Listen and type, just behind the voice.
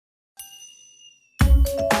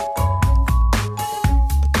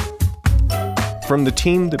From the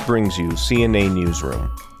team that brings you CNA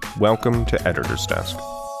Newsroom, welcome to Editor's Desk.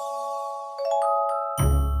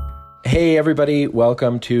 Hey everybody,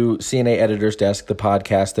 welcome to CNA Editor's Desk, the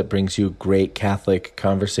podcast that brings you great Catholic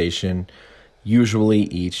conversation, usually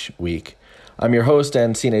each week. I'm your host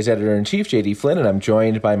and CNA's Editor-in-Chief, J.D. Flynn, and I'm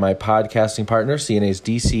joined by my podcasting partner, CNA's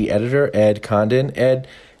DC Editor, Ed Condon. Ed,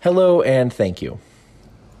 hello and thank you.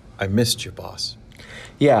 I missed you, boss.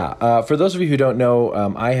 Yeah, for those of you who don't know,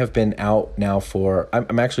 I have been out now for,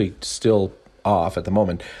 I'm actually still off at the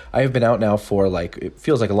moment. I have been out now for it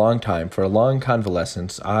feels like a long time, for a long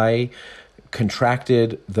convalescence. I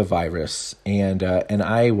contracted the virus and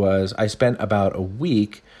I spent about a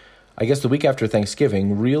week, I guess the week after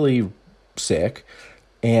Thanksgiving, really sick.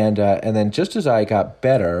 And then just as I got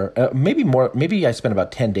better, maybe I spent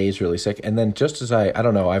about 10 days really sick. And then just as I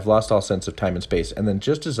don't know, I've lost all sense of time and space. And then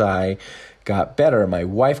just as I got better, my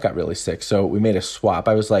wife got really sick. So we made a swap.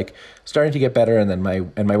 I was starting to get better. And then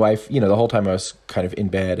my wife, the whole time I was kind of in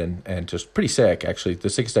bed and just pretty sick, actually the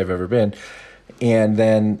sickest I've ever been. And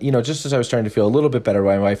then, just as I was starting to feel a little bit better,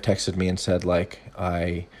 my wife texted me and said,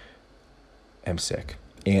 I am sick.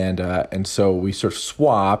 And so we sort of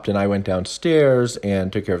swapped, and I went downstairs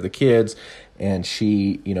and took care of the kids. And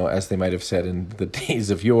she, as they might have said in the days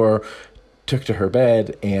of yore, took to her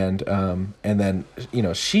bed. And then,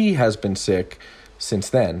 she has been sick since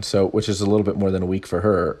then. So, which is a little bit more than a week for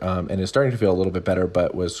her, and is starting to feel a little bit better,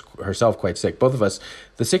 but was herself quite sick. Both of us,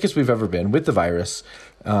 the sickest we've ever been with the virus.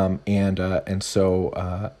 And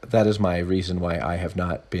so that is my reason why I have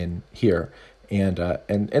not been here. And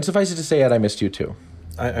suffice it to say, Ed, I missed you too.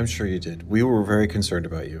 I'm sure you did. We were very concerned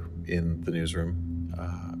about you in the newsroom.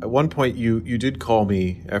 At one point, you did call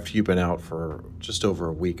me after you'd been out for just over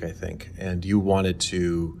a week, I think, and you wanted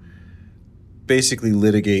to basically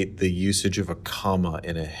litigate the usage of a comma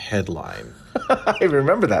in a headline. I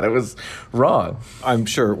remember that. It was wrong. I'm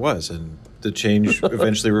sure it was, and the change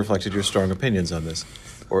eventually reflected your strong opinions on this,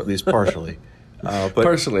 or at least partially. But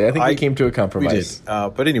partially. I think we came to a compromise. We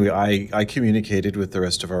did. But anyway, I communicated with the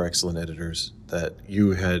rest of our excellent editors that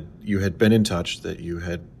you had been in touch, that you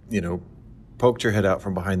had, poked your head out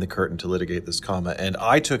from behind the curtain to litigate this comma. And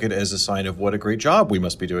I took it as a sign of what a great job we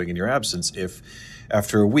must be doing in your absence if,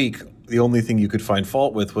 after a week, the only thing you could find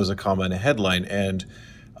fault with was a comma in a headline. And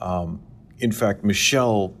in fact,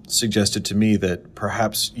 Michelle suggested to me that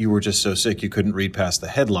perhaps you were just so sick you couldn't read past the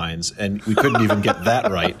headlines, and we couldn't even get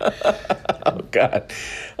that right. Oh, God.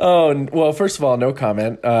 Oh, well, first of all, no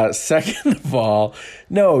comment. Second of all,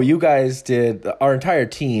 no, you guys did, our entire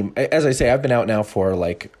team. As I say, I've been out now for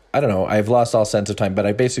I don't know, I've lost all sense of time, but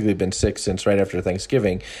I've basically been sick since right after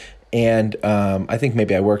Thanksgiving. And I think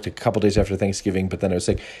maybe I worked a couple days after Thanksgiving, but then I was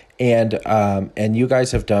sick. And you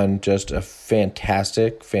guys have done just a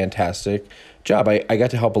fantastic job. I got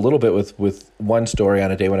to help a little bit with one story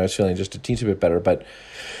on a day when I was feeling just a teensy bit better, but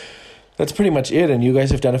that's pretty much it. And you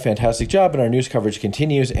guys have done a fantastic job, and our news coverage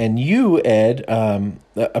continues. And you, Ed,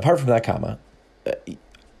 apart from that comma,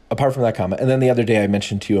 and then the other day I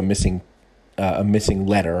mentioned to you a missing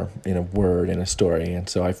letter in a word in a story, and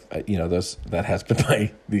so that has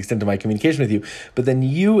been the extent of my communication with you. But then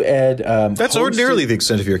you, Ed, that's ordinarily the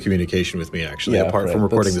extent of your communication with me, actually, apart from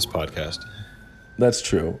recording this podcast. That's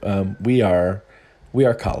true. We are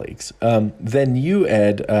colleagues. Then you,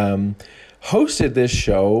 Ed, hosted this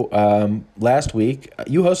show last week.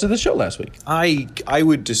 You hosted this show last week. I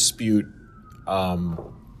would dispute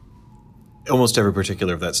almost every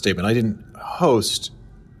particular of that statement. I didn't host.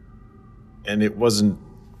 And it wasn't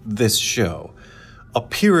this show.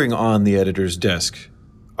 Appearing on the Editor's Desk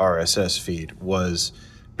RSS feed was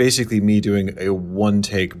basically me doing a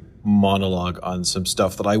one-take monologue on some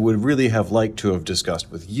stuff that I would really have liked to have discussed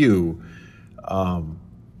with you,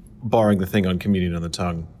 barring the thing on Communion on the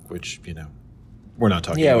Tongue, which, we're not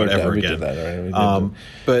talking about ever again. We did that, right?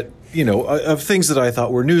 But, of things that I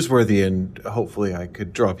thought were newsworthy, and hopefully I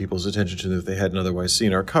could draw people's attention to them if they hadn't otherwise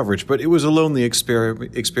seen our coverage. But it was a lonely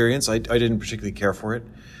experience. I didn't particularly care for it.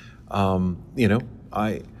 I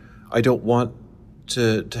don't want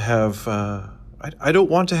to have I don't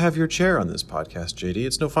want to have your chair on this podcast, JD.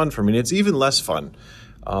 It's no fun for me. It's even less fun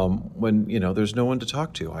when there's no one to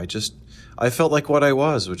talk to. I felt like what I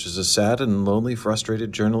was, which is a sad and lonely,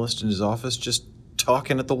 frustrated journalist in his office, just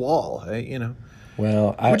talking at the wall.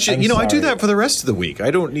 Well, I do that for the rest of the week.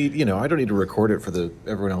 I don't need to record it for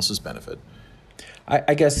everyone else's benefit.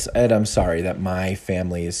 I guess, Ed, I'm sorry that my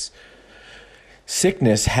family's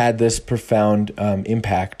sickness had this profound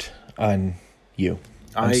impact on you.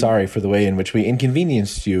 I'm sorry for the way in which we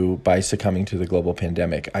inconvenienced you by succumbing to the global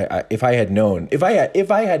pandemic. If I had known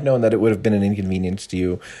that it would have been an inconvenience to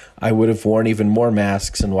you, I would have worn even more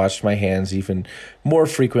masks and washed my hands even more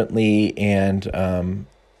frequently and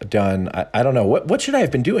done. I don't know what should I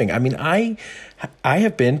have been doing. I mean, I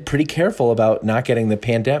have been pretty careful about not getting the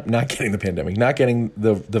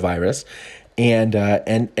virus.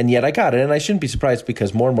 And yet I got it, and I shouldn't be surprised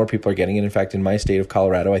because more and more people are getting it. In fact, in my state of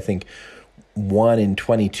Colorado, I think 1 in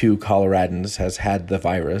 22 Coloradans has had the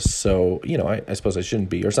virus. So, I suppose I shouldn't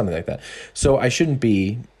be, or something like that. So I shouldn't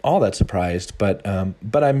be all that surprised, but I'm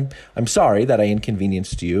sorry that I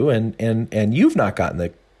inconvenienced you, and you've not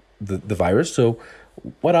gotten the virus. So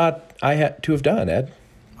what ought I to have done, Ed?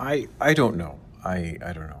 I don't know. I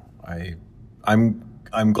don't know.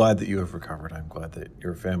 I'm glad that you have recovered. I'm glad that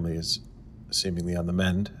your family is seemingly on the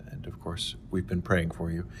mend, and of course we've been praying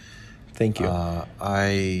for you. Thank you. In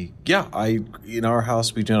our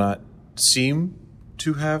house we do not seem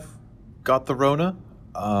to have got the Rona.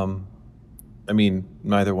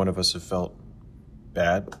 Neither one of us have felt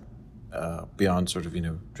bad beyond sort of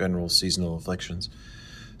general seasonal afflictions.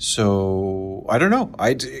 So I don't know.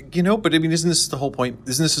 But isn't this the whole point?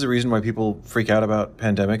 Isn't this the reason why people freak out about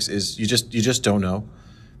pandemics? Is you just don't know.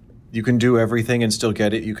 You can do everything and still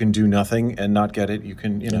get it. You can do nothing and not get it. You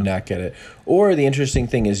can, And not get it. Or the interesting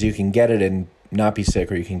thing is you can get it and not be sick,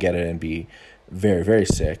 or you can get it and be very, very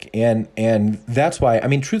sick. And that's why,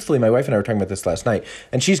 truthfully, my wife and I were talking about this last night,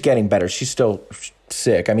 and she's getting better. She's still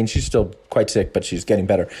sick. She's still quite sick, but she's getting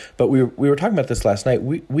better. But we were talking about this last night.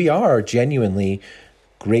 We are genuinely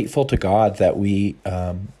grateful to God that we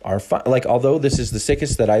are fine. Like, although this is the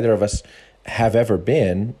sickest that either of us have ever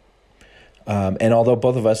been, and although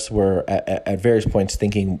both of us were at various points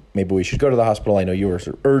thinking maybe we should go to the hospital, I know you were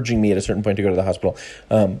sort of urging me at a certain point to go to the hospital.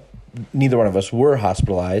 Neither one of us were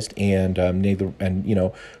hospitalized, and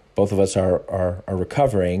both of us are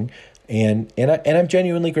recovering, and I'm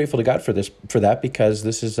genuinely grateful to God for that, because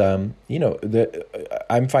this is I'm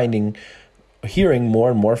hearing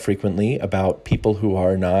more and more frequently about people who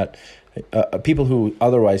are not. People who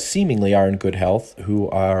otherwise seemingly are in good health, who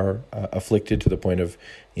are afflicted to the point of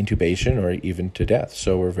intubation or even to death.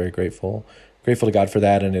 So we're very grateful to God for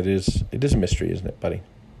that, and it is a mystery, isn't it, buddy?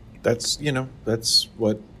 That's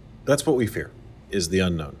what we fear, is the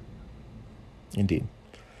unknown. Indeed.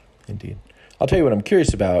 I'll tell you what I'm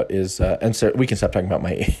curious about is, and so we can stop talking about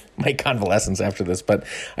my convalescence after this, but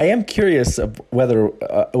I am curious of whether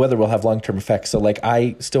we'll have long-term effects. So, like,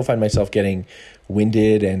 I still find myself getting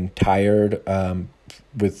winded and tired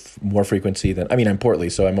with more frequency than, I'm portly,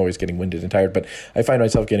 so I'm always getting winded and tired, but I find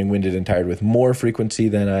myself getting winded and tired with more frequency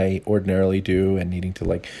than I ordinarily do, and needing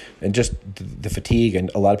to and just the fatigue,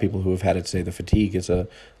 and a lot of people who have had it say the fatigue is a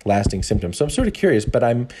lasting symptom. So I'm sort of curious, but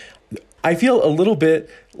I feel a little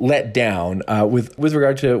bit let down with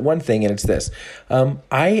regard to one thing, and it's this.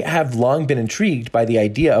 I have long been intrigued by the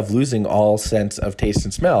idea of losing all sense of taste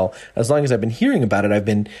and smell. As long as I've been hearing about it, I've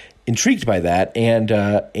been intrigued by that, and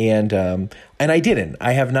I didn't.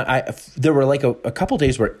 I have not. There were like a couple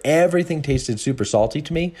days where everything tasted super salty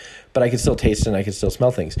to me, but I could still taste and I could still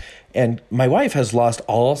smell things. And my wife has lost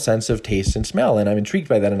all sense of taste and smell, and I'm intrigued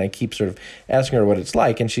by that. And I keep sort of asking her what it's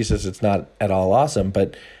like, and she says it's not at all awesome,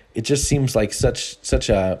 but it just seems like it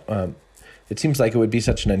seems like it would be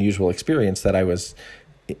such an unusual experience that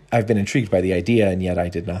I've been intrigued by the idea, and yet I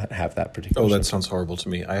did not have that particular. Oh, that sounds horrible to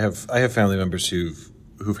me. I have family members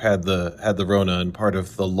who've had the Rona, and part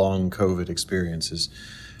of the long COVID experiences,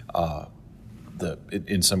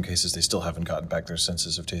 in some cases they still haven't gotten back their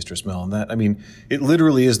senses of taste or smell, and that, it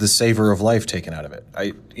literally is the savor of life taken out of it.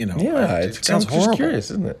 It sounds horrible. Just curious,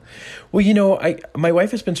 isn't it? Well, my wife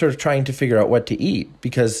has been sort of trying to figure out what to eat,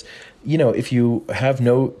 because if you have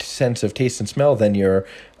no sense of taste and smell, then you're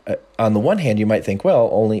on the one hand you might think, well,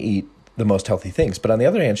 only eat the most healthy things. But on the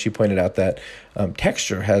other hand, she pointed out that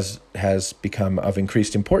texture has become of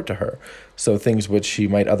increased import to her. So things which she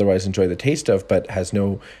might otherwise enjoy the taste of, but has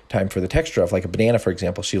no time for the texture of, like a banana, for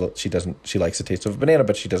example. She likes the taste of a banana,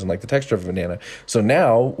 but she doesn't like the texture of a banana. So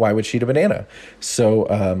now, why would she eat a banana?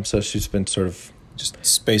 So she's been sort of just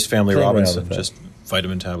Space Family Robinson, just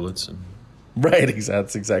vitamin tablets and. Right,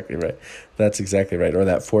 that's exactly right. That's exactly right. Or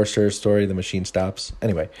that Forster story, the machine stops.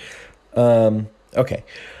 Anyway, okay.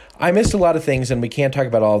 I missed a lot of things, and we can't talk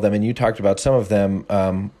about all of them, and you talked about some of them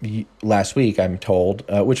last week, I'm told,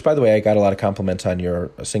 which, by the way, I got a lot of compliments on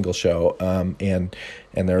your single show, and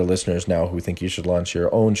there are listeners now who think you should launch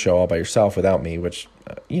your own show all by yourself without me, which,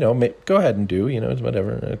 go ahead and do, it's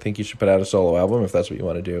whatever. I think you should put out a solo album if that's what you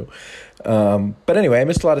want to do. But anyway, I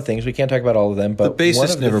missed a lot of things. We can't talk about all of them. But the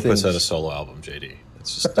bassist never puts out a solo album, JD.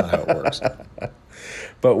 That's just not how it works.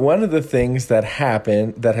 But one of the things that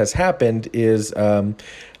has happened is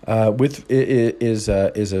is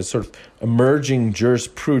a sort of emerging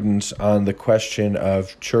jurisprudence on the question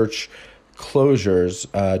of church closures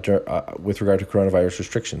with regard to coronavirus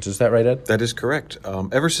restrictions. Is that right, Ed? That is correct.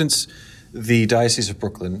 Ever since the Diocese of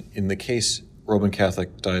Brooklyn, in the case Roman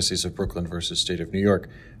Catholic Diocese of Brooklyn versus State of New York,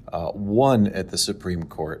 won at the Supreme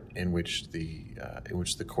Court, in which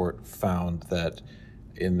the court found that,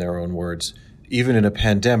 in their own words, even in a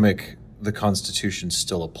pandemic, the Constitution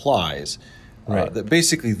still applies. Right. That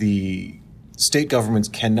basically the state governments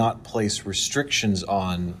cannot place restrictions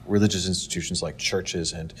on religious institutions like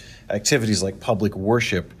churches and activities like public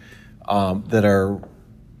worship that are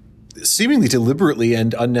seemingly deliberately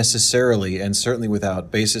and unnecessarily, and certainly without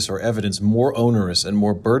basis or evidence, more onerous and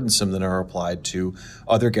more burdensome than are applied to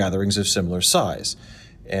other gatherings of similar size.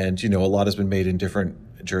 And, a lot has been made in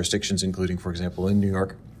different jurisdictions, including, for example, in New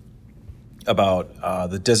York, about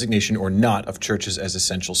the designation or not of churches as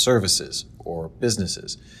essential services or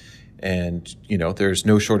businesses. And, there's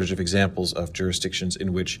no shortage of examples of jurisdictions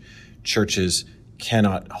in which churches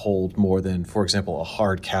cannot hold more than, for example, a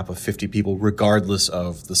hard cap of 50 people, regardless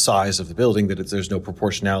of the size of the building, that there's no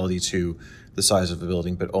proportionality to the size of the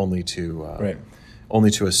building, but only to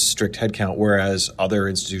a strict head count, whereas other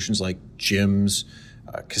institutions like gyms,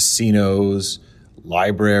 casinos,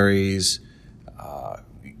 libraries,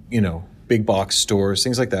 big box stores,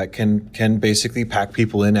 things like that can basically pack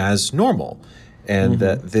people in as normal. And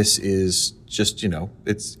that this is just,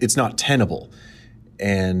 it's not tenable.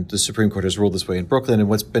 And the Supreme Court has ruled this way in Brooklyn. And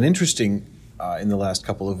what's been interesting in the last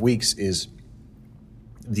couple of weeks is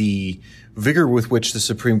the vigor with which the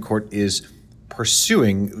Supreme Court is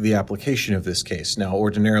pursuing the application of this case. Now,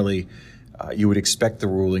 ordinarily, you would expect the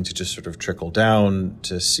ruling to just sort of trickle down,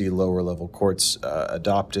 to see lower level courts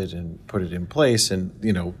adopt it and put it in place. And,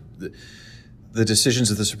 the decisions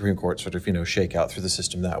of the Supreme Court sort of, shake out through the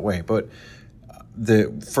system that way. But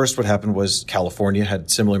what happened was California had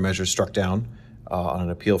similar measures struck down on an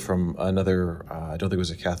appeal from another, I don't think it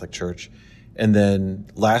was a Catholic church. And then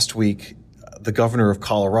last week, the governor of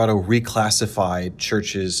Colorado reclassified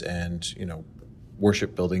churches and,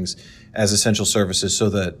 worship buildings as essential services so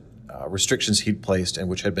that restrictions he'd placed and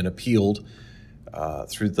which had been appealed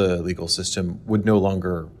through the legal system would no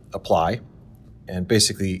longer apply. And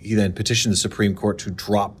basically, he then petitioned the Supreme Court to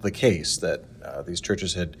drop the case that these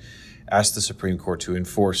churches had asked the Supreme Court to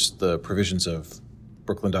enforce the provisions of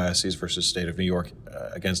Brooklyn Diocese versus State of New York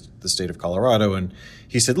against the state of Colorado. And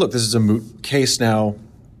he said, look, this is a moot case now.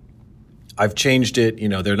 I've changed it.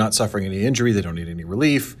 They're not suffering any injury. They don't need any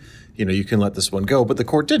relief. You can let this one go. But the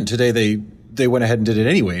court didn't. Today, they went ahead and did it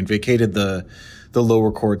anyway and vacated the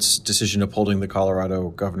lower court's decision upholding the Colorado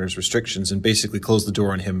governor's restrictions and basically closed the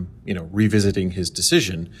door on him, revisiting his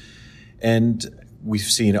decision. And we've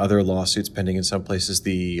seen other lawsuits pending in some places.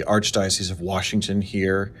 The Archdiocese of Washington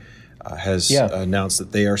here has announced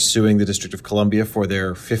that they are suing the District of Columbia for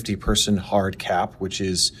their 50-person hard cap, which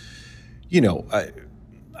is, I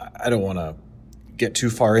don't want to get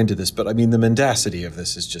too far into this, but I mean, the mendacity of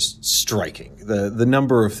this is just striking. The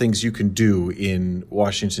number of things you can do in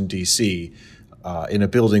Washington, D.C., in a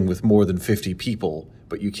building with more than 50 people,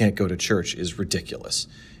 but you can't go to church is ridiculous.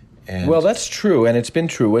 And well, that's true, and it's been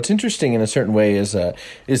true. What's interesting in a certain way is that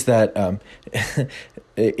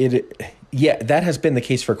that has been the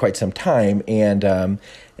case for quite some time, and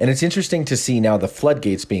it's interesting to see now the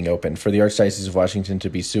floodgates being opened for the Archdiocese of Washington to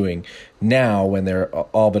be suing now when they're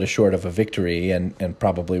all but assured of a victory, and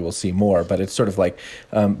probably we'll see more. But it's sort of like,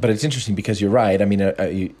 but it's interesting because you're right. I mean,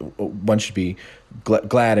 one should be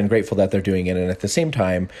glad and grateful that they're doing it, and at the same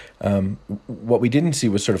time, what we didn't see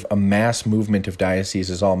was sort of a mass movement of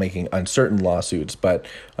dioceses all making uncertain lawsuits, but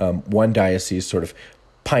one diocese sort of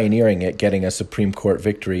pioneering it, getting a Supreme Court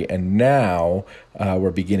victory, and now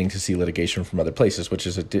we're beginning to see litigation from other places, which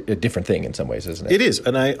is a different thing in some ways, isn't it? It is,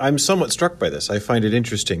 and I'm somewhat struck by this. I find it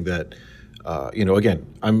interesting that, again,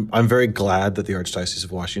 I'm very glad that the Archdiocese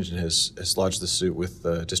of Washington has lodged the suit with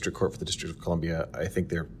the District Court for the District of Columbia. I think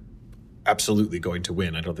they're absolutely going to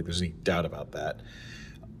win. I don't think there's any doubt about that.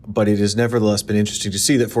 But it has nevertheless been interesting to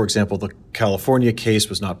see that, for example, the California case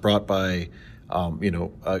was not brought by,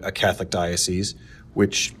 a Catholic diocese,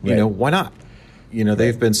 which, why not?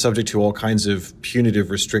 They've been subject to all kinds of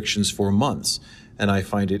punitive restrictions for months. And I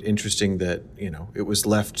find it interesting that, it was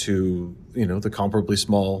left to, the comparably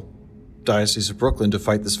small Diocese of Brooklyn to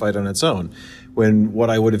fight this fight on its own, when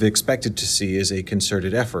what I would have expected to see is a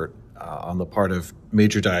concerted effort on the part of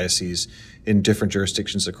major dioceses in different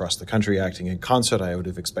jurisdictions across the country acting in concert. I would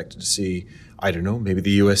have expected to see, I don't know, maybe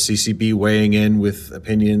the USCCB weighing in with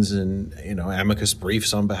opinions and, amicus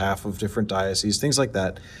briefs on behalf of different dioceses, things like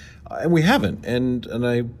that. And we haven't. And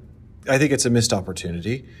I think it's a missed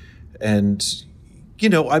opportunity. And,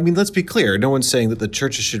 let's be clear. No one's saying that the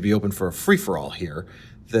churches should be open for a free-for-all here.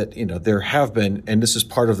 That, there have been, and this is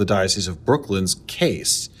part of the Diocese of Brooklyn's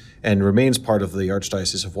case, and remains part of the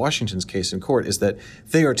Archdiocese of Washington's case in court, is that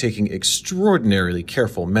they are taking extraordinarily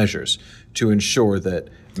careful measures to ensure that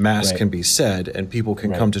Mass can be said and people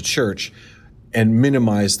can come to church and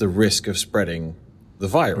minimize the risk of spreading the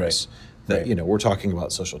virus. That, we're talking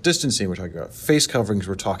about social distancing, we're talking about face coverings,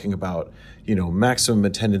 we're talking about, maximum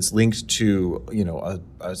attendance linked to,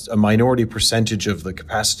 a minority percentage of the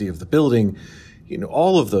capacity of the building.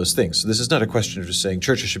 All of those things. So this is not a question of just saying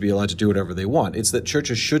churches should be allowed to do whatever they want. It's that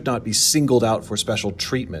churches should not be singled out for special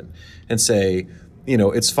treatment and say,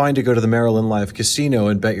 it's fine to go to the Maryland Live Casino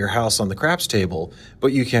and bet your house on the craps table,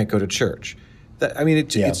 but you can't go to church.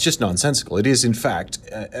 It's just nonsensical. It is, in fact,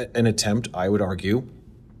 an attempt, I would argue,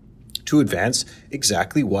 to advance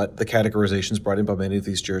exactly what the categorizations brought in by many of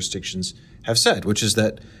these jurisdictions have said, which is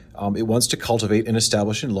that it wants to cultivate and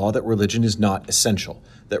establish in law that religion is not essential,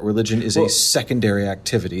 that religion is a secondary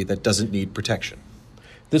activity that doesn't need protection.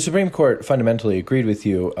 The Supreme Court fundamentally agreed with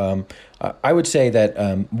you. I would say that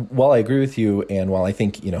while I agree with you, and while I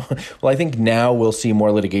think, I think now we'll see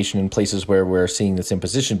more litigation in places where we're seeing this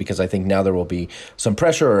imposition, because I think now there will be some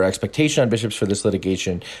pressure or expectation on bishops for this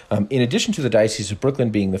litigation. In addition to the Diocese of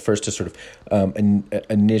Brooklyn being the first to sort of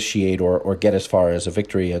initiate or get as far as a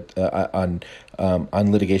victory on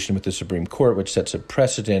litigation with the Supreme Court, which sets a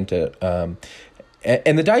precedent. And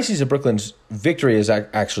the Diocese of Brooklyn's victory is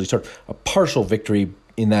actually sort of a partial victory,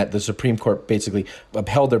 in that the Supreme Court basically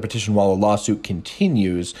upheld their petition while a lawsuit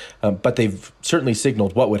continues, but they've certainly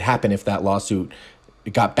signaled what would happen if that lawsuit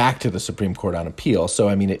got back to the Supreme Court on appeal. So,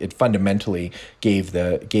 it fundamentally gave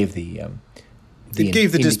the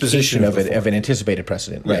disposition of an anticipated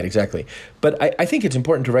precedent. Right, exactly. But I think it's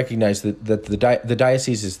important to recognize that the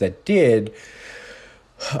dioceses that did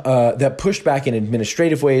that pushed back in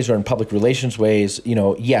administrative ways or in public relations ways,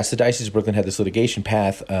 yes, the Diocese of Brooklyn had this litigation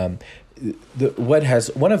path.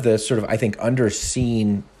 One of the sort of, I think,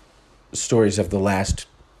 underseen stories of the last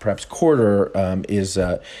perhaps quarter is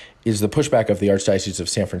the pushback of the Archdiocese of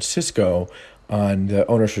San Francisco on the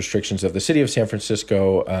onerous restrictions of the city of San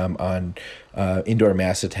Francisco on indoor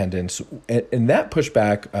Mass attendance. And that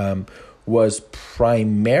pushback was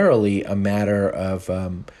primarily a matter of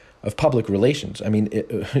public relations.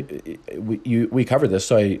 We covered this,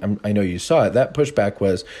 so I know you saw it. That pushback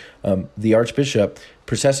was the Archbishop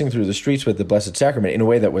processing through the streets with the Blessed Sacrament in a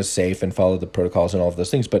way that was safe and followed the protocols and all of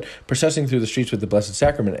those things, but processing through the streets with the Blessed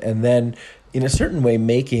Sacrament, and then in a certain way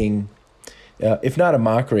making, if not a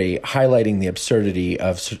mockery, highlighting the absurdity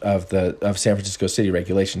of San Francisco city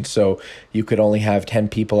regulations. So you could only have 10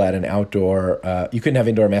 people at an outdoor. You couldn't have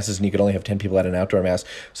indoor masses, and you could only have 10 people at an outdoor mass.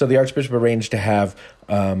 So the Archbishop arranged to have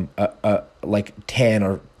like 10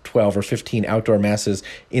 or 12 or 15 outdoor masses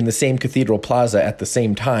in the same cathedral plaza at the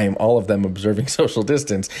same time, all of them observing social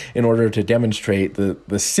distance, in order to demonstrate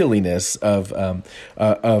the silliness of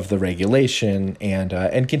the regulation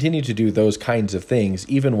and continue to do those kinds of things,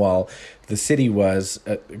 even while the city was,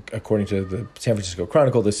 according to the San Francisco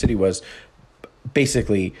Chronicle, the city was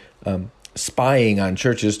basically spying on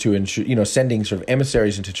churches to ensure, sending sort of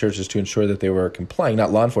emissaries into churches to ensure that they were complying, not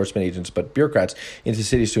law enforcement agents, but bureaucrats into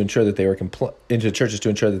cities to ensure that they were into churches to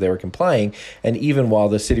ensure that they were complying. And even while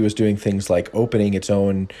the city was doing things like opening its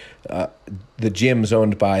own, the gyms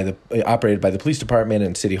operated by the police department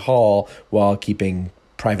and City Hall, while keeping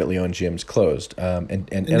privately owned gyms closed. And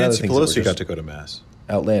Nancy other things Pelosi got to go to Mass.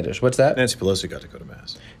 Outlandish. What's that? Nancy Pelosi got to go to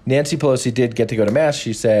Mass. Nancy Pelosi did get to go to Mass,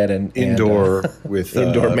 she said, and indoor with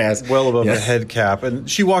indoor Mass, well above the head cap, and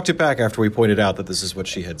she walked it back after we pointed out that this is what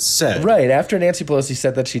she had said. Right after Nancy Pelosi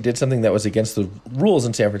said that she did something that was against the rules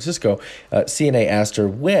in San Francisco, CNA asked her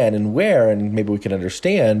when and where, and maybe we could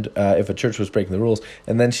understand if a church was breaking the rules,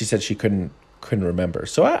 and then she said she couldn't remember.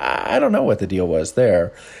 So I don't know what the deal was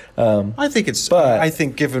there. I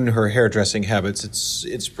think given her hairdressing habits,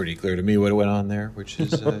 it's pretty clear to me what went on there, which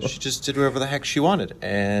is she just did whatever the heck she wanted.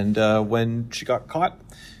 And when she got caught,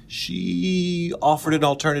 she offered an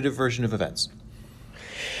alternative version of events.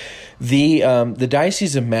 The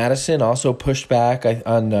Diocese of Madison also pushed back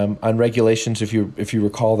on regulations, if you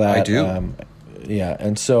recall that. I do.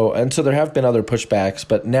 And so there have been other pushbacks,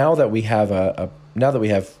 but now that we have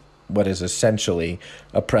what is essentially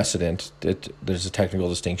a precedent. There's a technical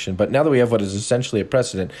distinction, but now that we have what is essentially a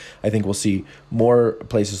precedent, I think we'll see more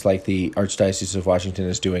places like the Archdiocese of Washington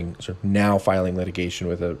is doing, sort of now filing litigation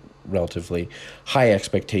with a relatively high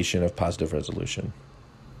expectation of positive resolution.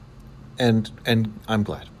 And I'm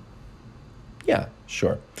glad. Yeah,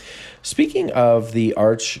 sure. Speaking of the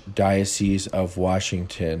Archdiocese of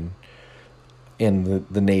Washington in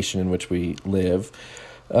the nation in which we live,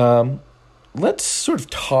 let's sort of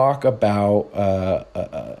talk about,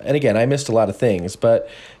 and again, I missed a lot of things, but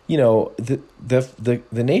the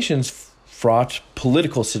nation's fraught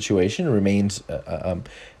political situation remains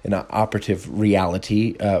an operative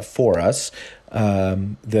reality for us.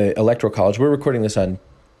 The Electoral College. We're recording this on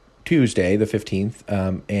Tuesday, the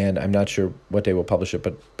 15th, and I'm not sure what day we'll publish it,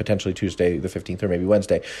 but potentially Tuesday, the 15th, or maybe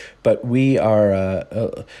Wednesday. But we are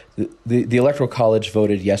the Electoral College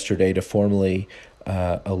voted yesterday to formally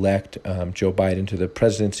elect Joe Biden to the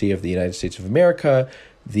presidency of the United States of America.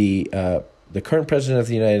 The current president of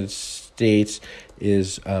the United States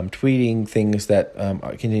is tweeting things that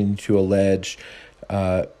continue to allege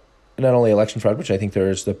not only election fraud, which I think there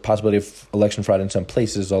is the possibility of election fraud in some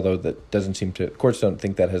places, although that doesn't seem to, courts don't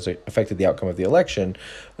think that has affected the outcome of the election.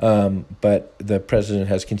 But the president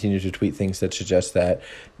has continued to tweet things that suggest that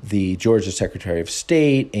the Georgia Secretary of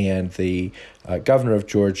State and the governor of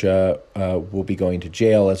Georgia will be going to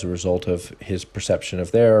jail as a result of his perception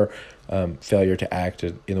of their failure to act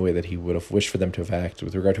in the way that he would have wished for them to have acted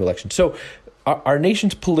with regard to elections. So our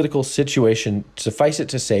nation's political situation, suffice it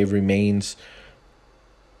to say, remains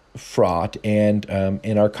fraught, and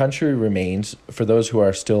our country remains, for those who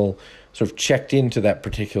are still sort of checked into that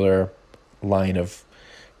particular line of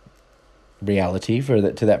reality,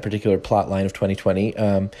 to that particular plot line of 2020,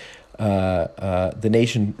 the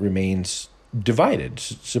nation remains divided,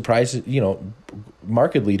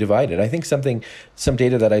 markedly divided. I think some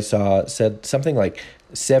data that I saw said something like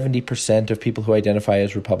 70% of people who identify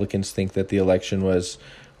as Republicans think that the election was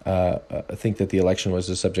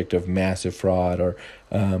the subject of massive fraud, or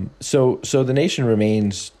so the nation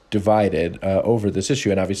remains divided over this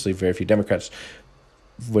issue, and obviously very few Democrats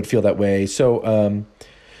would feel that way. So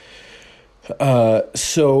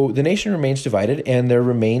the nation remains divided, and there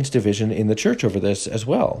remains division in the church over this as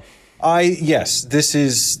well. Yes, this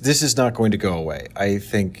is not going to go away. I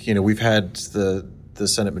think we've had the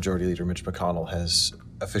Senate Majority Leader Mitch McConnell has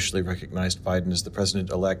officially recognized Biden as the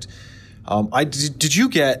president-elect.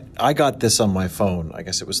 I got this on my phone. I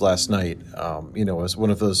guess it was last night. As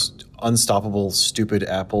one of those unstoppable, stupid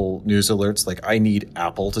Apple news alerts. Like, I need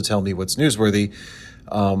Apple to tell me what's newsworthy.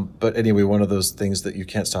 But anyway, one of those things that you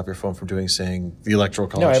can't stop your phone from doing, saying the Electoral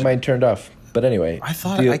College. No, I had mine turned off. But anyway,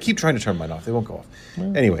 I keep trying to turn mine off. They won't go off.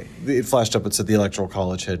 Anyway, it flashed up. It said the Electoral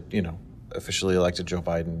College had, officially elected Joe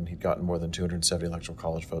Biden. He'd gotten more than 270 Electoral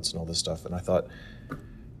College votes and all this stuff. And I thought,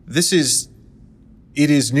 it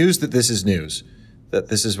is news that this is news, that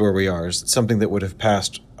this is where we are. It's something that would have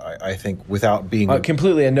passed, I think, without being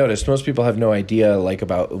completely unnoticed. Most people have no idea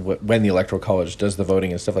about when the Electoral College does the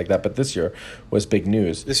voting and stuff like that. But this year was big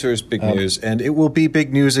news. This year is big news, and it will be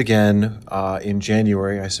big news again in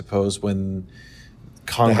January, I suppose, when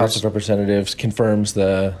Congress, the House of Representatives, confirms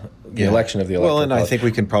the election of the Electoral College. Well, and I think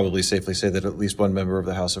we can probably safely say that at least one member of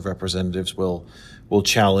the House of Representatives will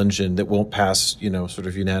challenge, and it won't pass, sort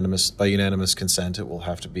of unanimous consent. It will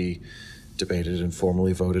have to be debated and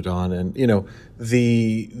formally voted on. And,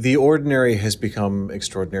 the ordinary has become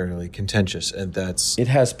extraordinarily contentious, and it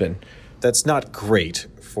has been. That's not great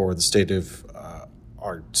for the state of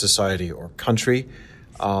our society or country.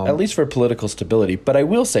 At least for political stability. But I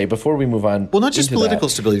will say, before we move on, well, not just political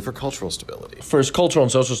stability, for cultural stability. For cultural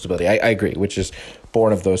and social stability, I agree, which is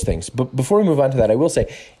born of those things. But before we move on to that, I will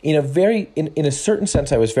say, in a certain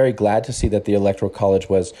sense, I was very glad to see that the Electoral College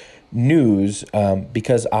was news,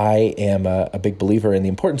 because I am a big believer in the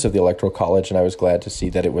importance of the Electoral College, and I was glad to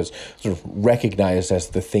see that it was sort of recognized as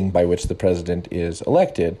the thing by which the president is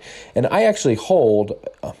elected. And I actually hold...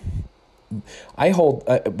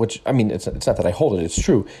 which, I mean, it's not that I hold it, it's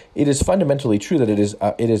true. It is fundamentally true that it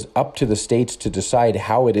is up to the states to decide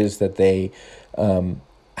how it is that they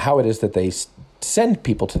send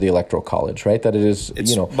people to the Electoral College, right? That it is,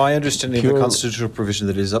 it's my understanding of the constitutional provision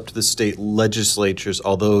that it is up to the state legislatures,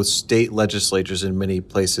 although state legislatures in many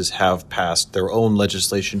places have passed their own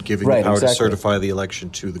legislation giving the power to certify the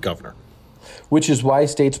election to the governor. Which is why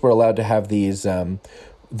states were allowed to have these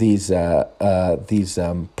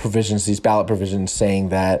provisions, these ballot provisions, saying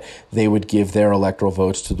that they would give their electoral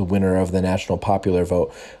votes to the winner of the national popular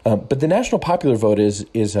vote. But the national popular vote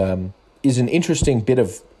is an interesting bit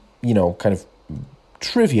of, kind of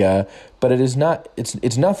trivia, but it is not.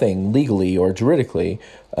 It's nothing legally or juridically.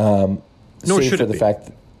 Nor save should for it the be.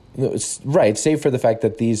 fact, right? Save for the fact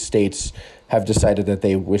that these states have decided that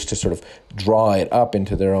they wish to sort of draw it up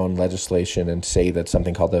into their own legislation and say that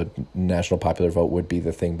something called the national popular vote would be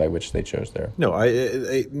the thing by which they chose their. No,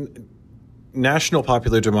 national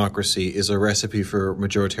popular democracy is a recipe for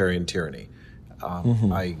majoritarian tyranny.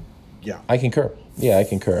 I concur. Yeah, I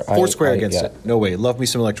concur. Foursquare against yeah. it. No way. Love me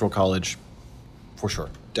some electoral college, for sure,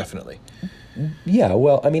 definitely. Yeah,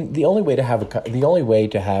 well, I mean, the only way to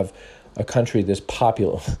have a country this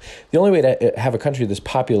populous, the only way to have a country this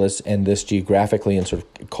populous and this geographically and sort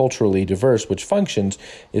of culturally diverse, which functions,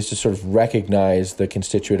 is to sort of recognize the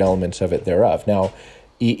constituent elements of it thereof. Now,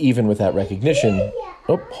 even with that recognition,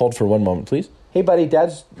 hold for one moment, please. Hey, buddy,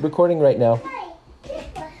 Dad's recording right now.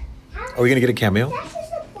 Are we going to get a cameo?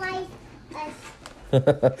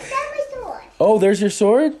 Oh, there's your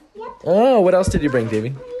sword? Yep. Oh, what else did you bring,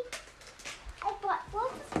 Davey? I bought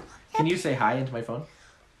both. Can you say hi into my phone?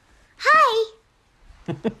 Hi.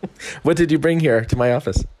 What did you bring here to my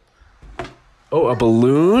office? Oh, a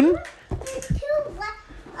balloon?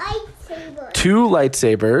 Lightsabers. 2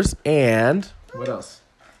 lightsabers, and what else?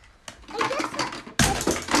 And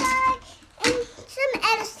some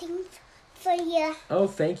editing for you. Oh,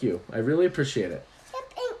 thank you. I really appreciate it.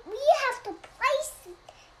 Yep, and we have to place it.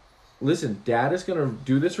 Listen, Dad is going to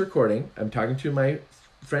do this recording. I'm talking to my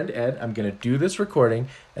friend Ed. I'm going to do this recording,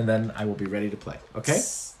 and then I will be ready to play. Okay?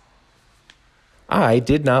 I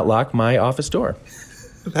did not lock my office door.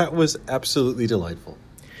 That was absolutely delightful.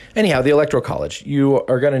 Anyhow, the Electoral College. You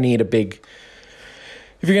are going to need a big...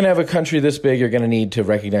 If you're going to have a country this big, you're going to need to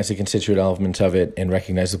recognize the constituent elements of it and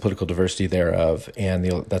recognize the political diversity thereof. And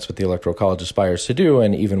that's what the Electoral College aspires to do.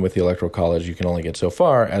 And even with the Electoral College, you can only get so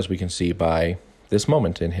far, as we can see by this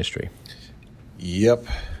moment in history. Yep.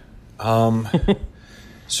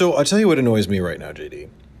 So I'll tell you what annoys me right now, JD.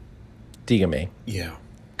 Dígame. Yeah.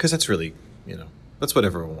 Because that's really, that's what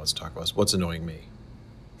everyone wants to talk about. Is what's annoying me.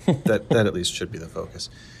 that at least should be the focus.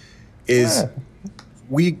 Is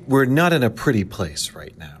we're not in a pretty place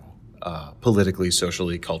right now, politically,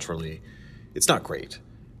 socially, culturally. It's not great.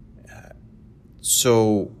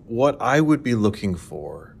 So what I would be looking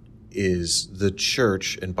for is the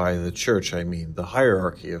church, and by the church I mean the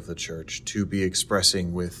hierarchy of the church, to be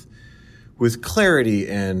expressing with clarity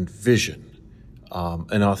and vision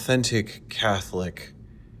an authentic Catholic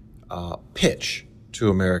pitch to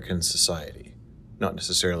American society. Not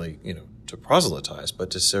necessarily, to proselytize, but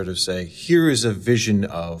to sort of say, here is a vision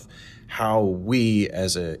of how we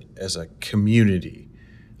as a community,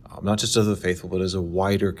 not just of the faithful, but as a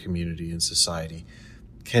wider community in society,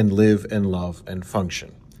 can live and love and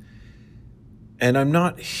function. And I'm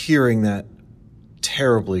not hearing that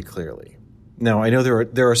terribly clearly. Now, I know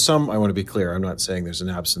there are some, I want to be clear, I'm not saying there's an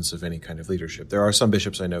absence of any kind of leadership. There are some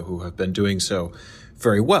bishops I know who have been doing so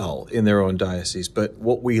very well in their own diocese, but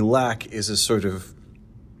what we lack is a sort of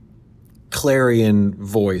clarion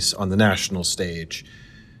voice on the national stage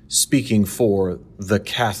speaking for the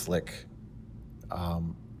Catholic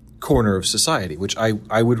corner of society, which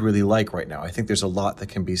I would really like right now. I think there's a lot that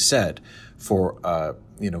can be said for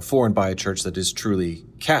and by a church that is truly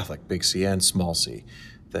Catholic, big C and small c,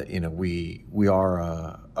 that we are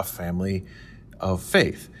a family of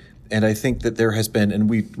faith. And I think that there has been, and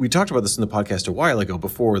we talked about this in the podcast a while ago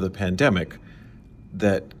before the pandemic,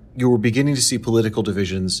 that you were beginning to see political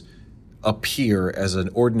divisions appear as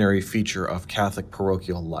an ordinary feature of Catholic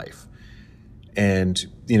parochial life. And,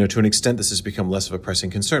 to an extent, this has become less of a pressing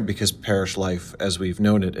concern because parish life, as we've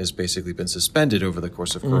known it, has basically been suspended over the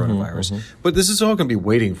course of coronavirus. But this is all going to be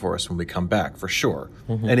waiting for us when we come back, for sure.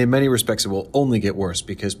 And in many respects, it will only get worse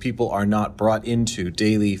because people are not brought into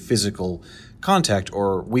daily physical contact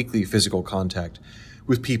or weekly physical contact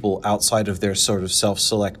with people outside of their sort of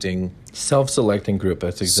self-selecting group.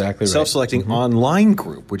 That's exactly right. Self-selecting online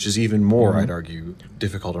group, which is even more, I'd argue,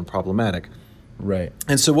 difficult and problematic. Right.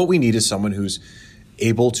 And so what we need is someone who's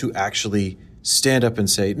able to actually stand up and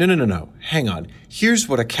say, no, hang on. Here's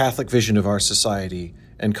what a Catholic vision of our society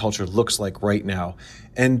and culture looks like right now.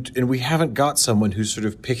 And we haven't got someone who's sort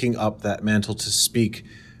of picking up that mantle to speak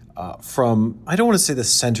from, I don't want to say the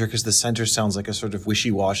center, because the center sounds like a sort of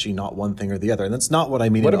wishy-washy, not one thing or the other. And that's not what I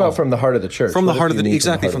mean What at about all. from the heart of the church? From the heart of the,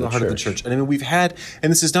 exactly from the heart of the church. And I mean, we've had,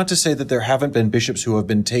 and this is not to say that there haven't been bishops who have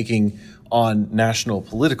been taking on national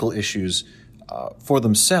political issues for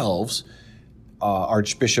themselves.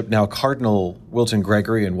 Archbishop, now Cardinal Wilton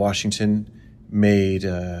Gregory in Washington, made,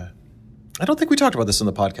 I don't think we talked about this on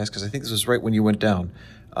the podcast because I think this was right when you went down,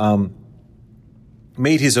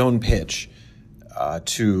 made his own pitch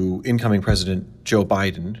to incoming President Joe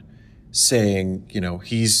Biden saying,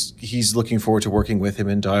 he's looking forward to working with him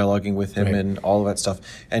and dialoguing with him and all of that stuff.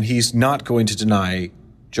 And he's not going to deny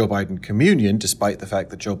Joe Biden communion, despite the fact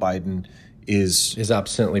that Joe Biden is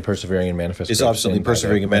obstinately persevering in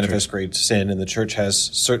manifest grave sin, and the church has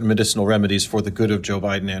certain medicinal remedies for the good of Joe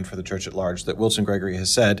Biden and for the church at large that Wilson Gregory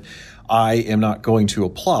has said, I am not going to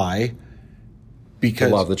apply because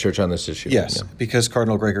the law of the church on this issue. Yes, because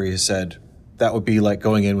Cardinal Gregory has said that would be like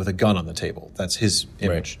going in with a gun on the table. That's his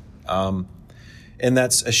image. And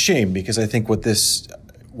that's a shame, because I think what this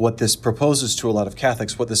proposes to a lot of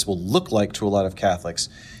Catholics, what this will look like to a lot of Catholics,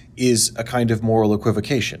 is a kind of moral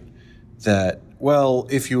equivocation. That, well,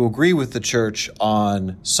 if you agree with the church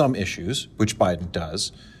on some issues, which Biden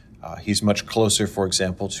does, he's much closer, for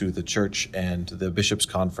example, to the church and the bishops'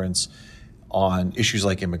 conference on issues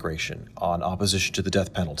like immigration, on opposition to the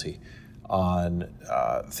death penalty, on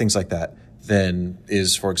things like that, than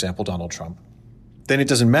is, for example, Donald Trump. Then it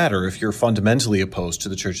doesn't matter if you're fundamentally opposed to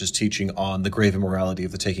the church's teaching on the grave immorality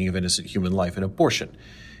of the taking of innocent human life and abortion.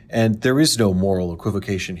 And there is no moral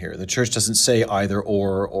equivocation here. The church doesn't say either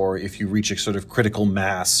or if you reach a sort of critical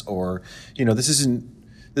mass, or, this isn't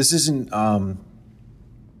a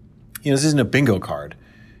bingo card.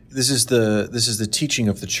 This is the teaching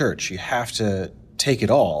of the church. You have to take it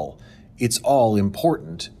all. It's all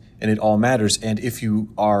important and it all matters. And if you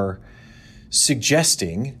are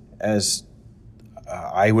suggesting, as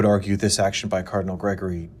I would argue this action by Cardinal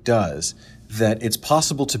Gregory does, that it's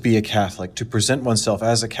possible to be a Catholic, to present oneself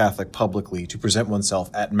as a Catholic publicly, to present oneself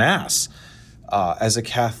at Mass as a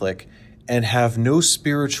Catholic, and have no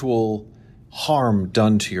spiritual harm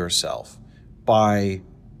done to yourself by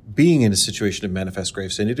being in a situation of manifest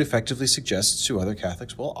grave sin, it effectively suggests to other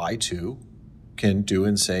Catholics, well, I too can do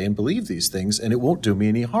and say and believe these things, and it won't do me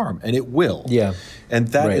any harm, and it will. Yeah. And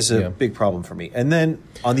that is a big problem for me. And then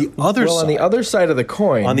on the other side... on the other side of the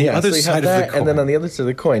coin... On the other side of the coin... And then on the other side of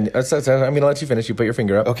the coin... I'm going to let you finish. You put your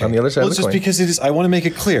finger up. Okay. On the other side of the coin... Well, just because it is... I want to make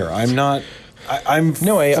it clear. I'm not... I'm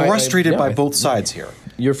frustrated by both sides here.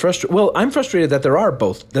 You're frustrated. Well, I'm frustrated that there are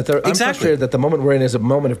both. I'm frustrated that the moment we're in is a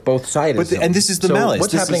moment of both sides. And this is the malice.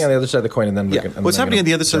 What's happening on the other side of the coin? And then what's happening on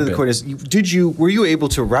the other side of the coin is: were you able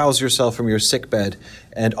to rouse yourself from your sickbed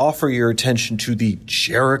and offer your attention to the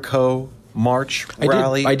Jericho March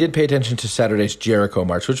rally? I did pay attention to Saturday's Jericho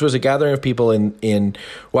March, which was a gathering of people in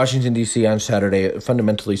Washington, D.C. on Saturday,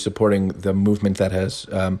 fundamentally supporting the movement that has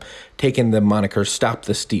taken the moniker Stop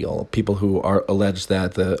the Steal, people who are alleged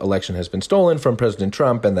that the election has been stolen from President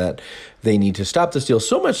Trump and that they need to stop the steal.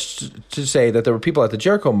 So much to say that there were people at the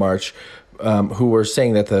Jericho March who were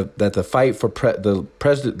saying that the fight for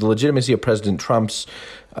the legitimacy of President Trump's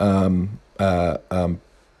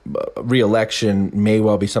re-election may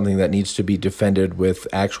well be something that needs to be defended with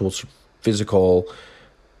actual physical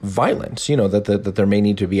violence. That there may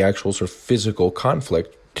need to be actual sort of physical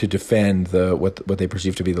conflict to defend what they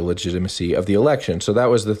perceive to be the legitimacy of the election. So that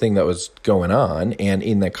was the thing that was going on. And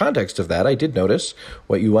in the context of that, I did notice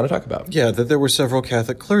what you want to talk about. Yeah, that there were several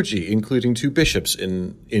Catholic clergy, including 2 bishops,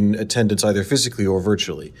 in attendance either physically or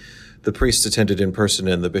virtually. The priests attended in person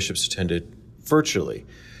and the bishops attended virtually.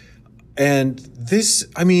 And this,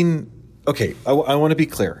 I want to be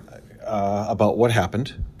clear about what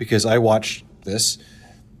happened, because I watched this,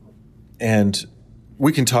 and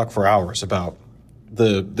we can talk for hours about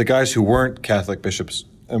the guys who weren't Catholic bishops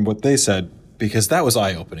and what they said, because that was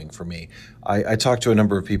eye-opening for me. I talked to a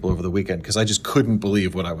number of people over the weekend because I just couldn't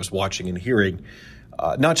believe what I was watching and hearing,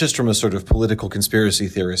 not just from a sort of political conspiracy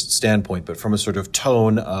theorist standpoint, but from a sort of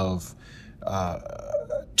tone of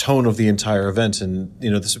the entire event. And,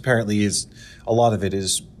 this apparently is, a lot of it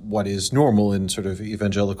is what is normal in sort of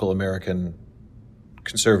evangelical American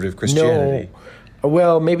conservative Christianity. No.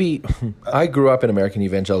 Well, maybe I grew up in American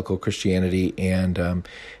evangelical Christianity, and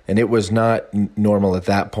it was not normal at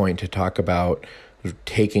that point to talk about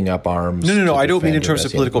taking up arms. No. I don't mean in terms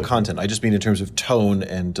of political content. I just mean in terms of tone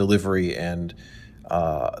and delivery and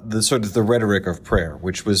the sort of the rhetoric of prayer,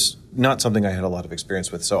 which was not something I had a lot of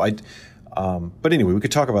experience with. So but anyway, we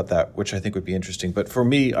could talk about that, which I think would be interesting. But for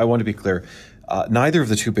me, I want to be clear. Neither of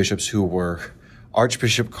the 2 bishops who were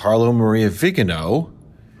Archbishop Carlo Maria Vigano,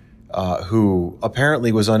 who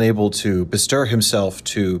apparently was unable to bestir himself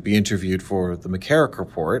to be interviewed for the McCarrick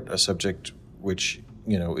Report, a subject which,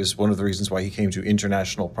 is one of the reasons why he came to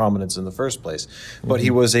international prominence in the first place. Mm-hmm. But he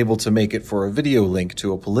was able to make it for a video link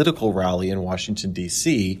to a political rally in Washington,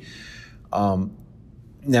 D.C.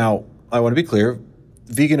 Now, I want to be clear.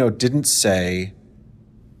 Vigano didn't say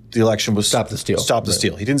the election was... Stop the steal. Stop the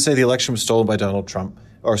steal. He didn't say the election was stolen by Donald Trump.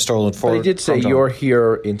 or stolen for. But he did say, from Donald. "You're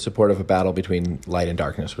here in support of a battle between light and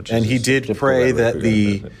darkness," which And is he a did typical pray rhetoric that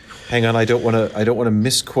regarding it. hang on, I don't want to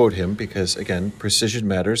misquote him because again, precision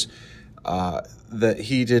matters. That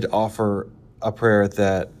he did offer a prayer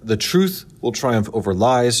that the truth will triumph over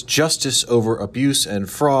lies, justice over abuse and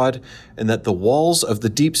fraud, and that the walls of the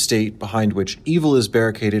deep state behind which evil is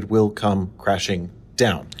barricaded will come crashing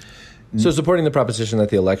down. So supporting the proposition that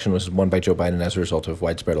the election was won by Joe Biden as a result of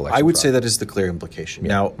widespread election I would fraud. say that is the clear implication.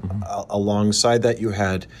 Now, alongside that, you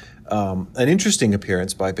had an interesting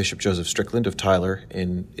appearance by Bishop Joseph Strickland of Tyler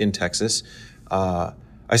in Texas.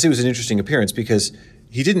 I say it was an interesting appearance because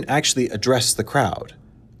he didn't actually address the crowd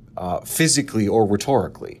physically or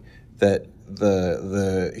rhetorically. That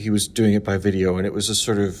he was doing it by video, and it was a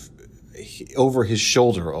sort of over his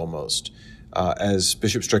shoulder almost, as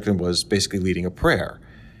Bishop Strickland was basically leading a prayer.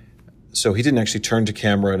 So he didn't actually turn to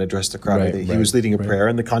camera and address the crowd. He was leading a prayer,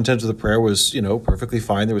 and the content of the prayer was, perfectly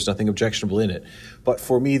fine. There was nothing objectionable in it. But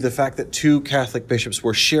for me, the fact that two Catholic bishops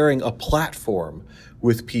were sharing a platform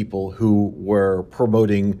with people who were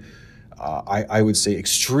promoting, I would say,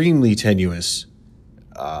 extremely tenuous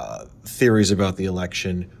theories about the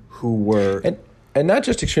election, who were... And not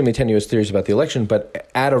just extremely tenuous theories about the election, but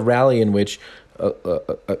at a rally in which a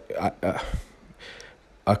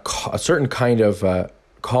certain kind of...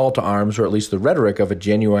 call to arms, or at least the rhetoric of a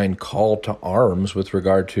genuine call to arms with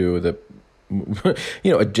regard to the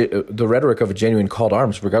rhetoric of a genuine call to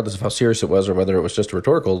arms, regardless of how serious it was or whether it was just a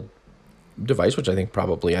rhetorical device, which I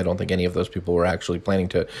don't think any of those people were actually planning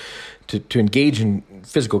to engage in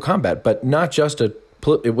physical combat, but not just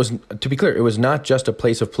it was, to be clear, it was not just a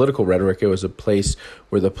place of political rhetoric. It was a place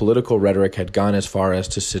where the political rhetoric had gone as far as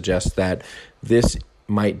to suggest that this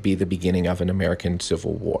might be the beginning of an American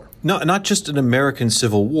Civil War. Not just an American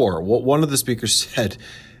Civil War. What one of the speakers said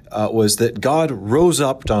was that God rose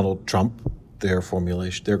up Donald Trump, their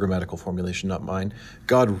grammatical formulation, not mine.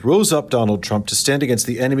 God rose up Donald Trump to stand against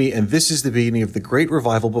the enemy, and this is the beginning of the great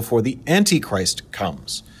revival before the Antichrist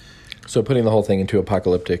comes. So putting the whole thing into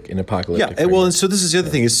apocalyptic. Yeah, and so this is the other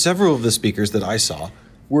thing, is several of the speakers that I saw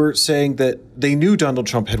were saying that they knew Donald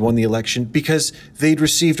Trump had won the election because they'd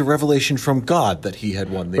received a revelation from God that he had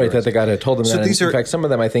won the election. That the God had told them so that. These in fact, some of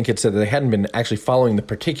them, I think, had said that they hadn't been actually following the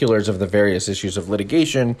particulars of the various issues of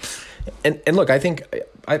litigation. And look, I think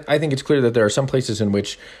it's clear that there are some places in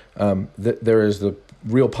which there is the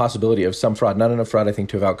real possibility of some fraud. Not enough fraud, I think,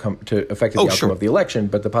 to affect the outcome of the election,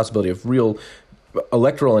 but the possibility of real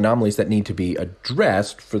electoral anomalies that need to be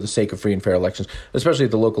addressed for the sake of free and fair elections, especially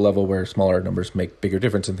at the local level where smaller numbers make bigger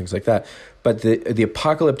difference and things like that. But the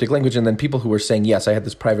apocalyptic language, and then people who were saying, yes, I had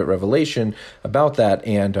this private revelation about that,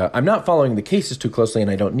 and I'm not following the cases too closely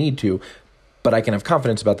and I don't need to, but I can have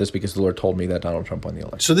confidence about this because the Lord told me that Donald Trump won the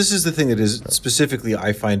election. So this is the thing that is specifically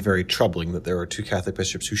I find very troubling, that there are two Catholic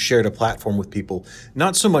bishops who shared a platform with people,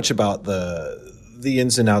 not so much about the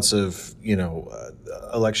ins and outs of,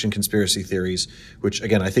 election conspiracy theories, which,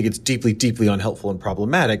 again, I think it's deeply, deeply unhelpful and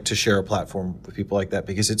problematic to share a platform with people like that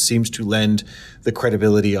because it seems to lend the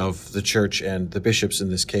credibility of the church and the bishops in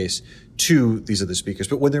this case to these other speakers.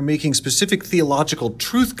 But when they're making specific theological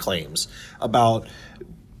truth claims about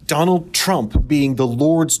Donald Trump being the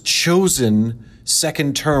Lord's chosen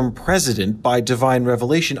second-term president by divine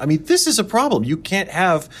revelation, I mean, this is a problem. You can't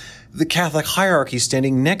have the Catholic hierarchy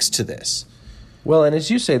standing next to this. Well, and as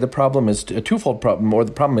you say, the problem is a twofold problem, or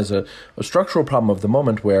the problem is a structural problem of the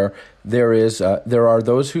moment where there are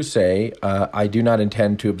those who say, I do not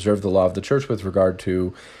intend to observe the law of the church with regard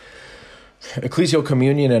to ecclesial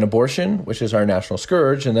communion and abortion, which is our national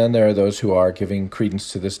scourge, and then there are those who are giving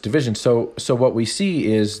credence to this division. So what we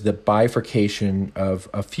see is the bifurcation of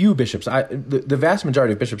a few bishops. The vast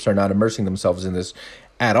majority of bishops are not immersing themselves in this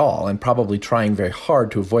at all, and probably trying very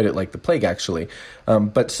hard to avoid it like the plague, actually.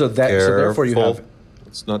 So therefore you have...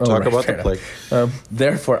 Let's not talk about the plague.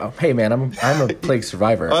 Therefore, hey man, I'm a plague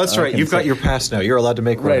survivor. Oh, that's right. You've got your pass now. You're allowed to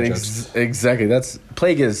make right. jokes. Exactly.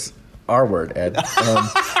 Plague is our word, Ed.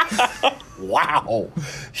 Wow,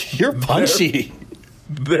 you're punchy.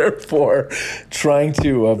 Therefore, trying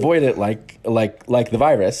to avoid it like the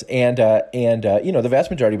virus, and the vast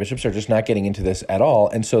majority of bishops are just not getting into this at all,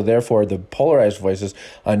 and so therefore the polarized voices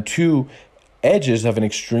on two edges of an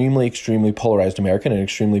extremely, extremely polarized American and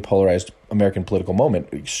extremely polarized American political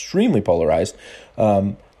moment, extremely polarized,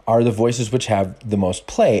 are the voices which have the most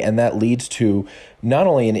play. And that leads to not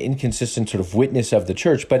only an inconsistent sort of witness of the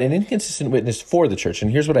church, but an inconsistent witness for the church.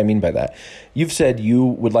 And here's what I mean by that. You've said you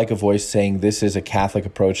would like a voice saying this is a Catholic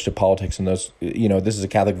approach to politics and this is a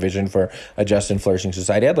Catholic vision for a just and flourishing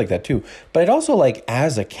society. I'd like that too. But I'd also like,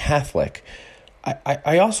 as a Catholic,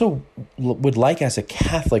 I also would like, as a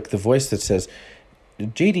Catholic, the voice that says,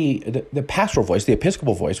 JD, the pastoral voice, the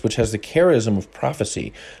Episcopal voice, which has the charism of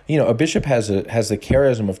prophecy. A bishop has the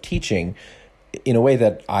charism of teaching in a way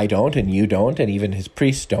that I don't, and you don't, and even his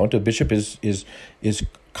priests don't. A bishop is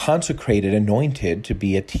consecrated, anointed to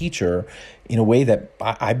be a teacher in a way that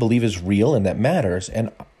I believe is real and that matters. And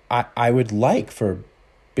I would like for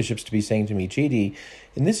bishops to be saying to me, JD,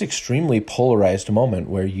 in this extremely polarized moment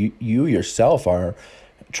where you yourself are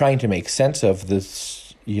trying to make sense of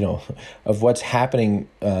this, of what's happening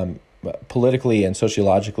politically and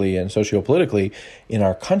sociologically and sociopolitically in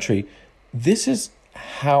our country, this is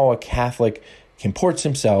how a Catholic comports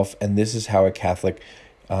himself, and this is how a Catholic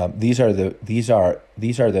these are the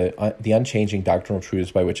unchanging doctrinal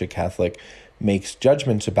truths by which a Catholic makes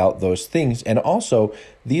judgments about those things. And also,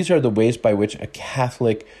 these are the ways by which a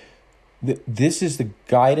Catholic, this is the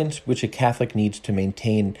guidance which a Catholic needs to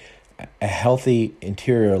maintain a healthy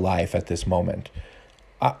interior life at this moment.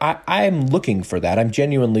 I'm looking for that. I'm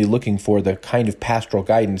genuinely looking for the kind of pastoral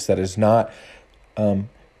guidance that is not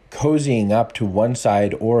cozying up to one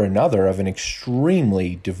side or another of an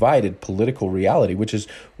extremely divided political reality, which is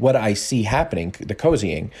what I see happening, the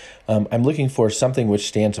cozying. I'm looking for something which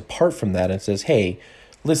stands apart from that and says, hey,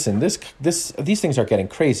 listen, these things are getting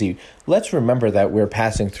crazy. Let's remember that we're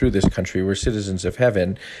passing through this country. We're citizens of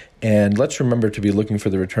heaven. And let's remember to be looking for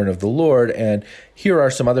the return of the Lord. And here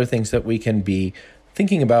are some other things that we can be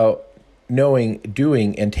thinking about, knowing,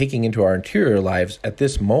 doing, and taking into our interior lives at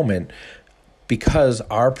this moment, because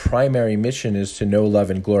our primary mission is to know, love,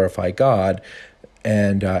 and glorify God,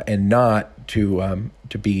 and not to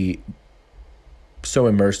be so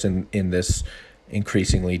immersed in this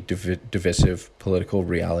increasingly divisive political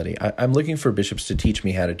reality. I'm looking for bishops to teach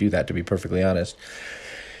me how to do that, to be perfectly honest.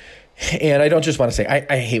 And I don't just want to say,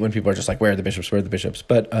 I hate when people are just like, where are the bishops, where are the bishops?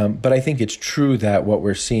 But I think it's true that what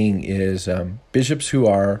we're seeing is bishops who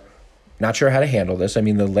are not sure how to handle this. I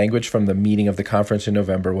mean, the language from the meeting of the conference in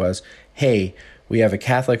November was, hey, we have a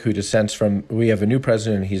Catholic who dissents from, we have a new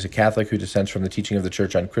president, he's a Catholic who dissents from the teaching of the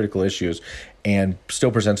church on critical issues and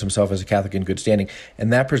still presents himself as a Catholic in good standing.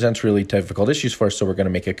 And that presents really difficult issues for us, so we're going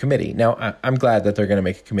to make a committee. Now, I'm glad that they're going to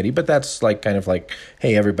make a committee, but that's like kind of like,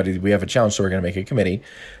 hey, everybody, we have a challenge, so we're going to make a committee.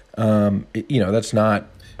 That's not...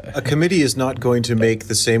 A committee is not going to make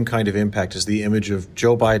the same kind of impact as the image of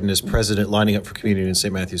Joe Biden as president lining up for communion in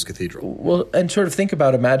St. Matthew's Cathedral. Well, and sort of think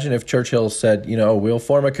about, imagine if Churchill said, we'll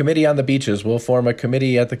form a committee on the beaches, we'll form a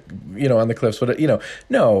committee at the, on the cliffs. Sort of a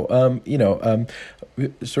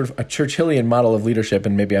Churchillian model of leadership,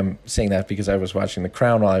 and maybe I'm saying that because I was watching The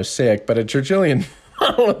Crown while I was sick, but a Churchillian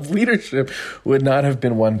model of leadership would not have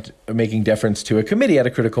been one making deference to a committee at a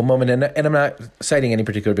critical moment. And I'm not citing any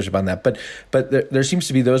particular bishop on that, but there seems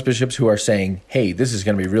to be those bishops who are saying, hey, this is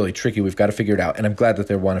going to be really tricky. We've got to figure it out. And I'm glad that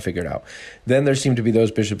they want to figure it out. Then there seem to be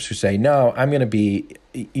those bishops who say, no, I'm going to be,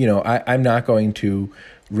 I'm not going to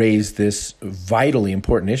raise this vitally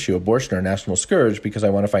important issue, abortion, our national scourge, because I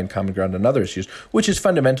want to find common ground on other issues, which is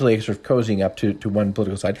fundamentally sort of cozying up to one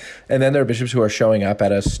political side. And then there are bishops who are showing up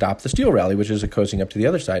at a Stop the Steal rally, which is a cozying up to the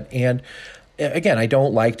other side. And again, I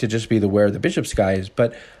don't like to just be the where the bishops guys,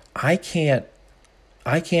 but I can't,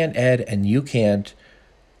 Ed, and you can't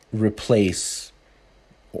replace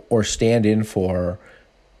or stand in for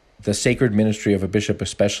the sacred ministry of a bishop,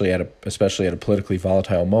 especially at a politically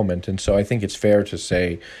volatile moment. And so I think it's fair to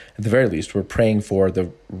say, at the very least, we're praying for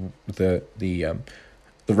the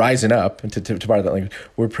rising up, and to borrow that language,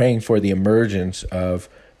 we're praying for the emergence of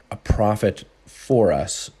a prophet for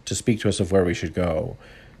us to speak to us of where we should go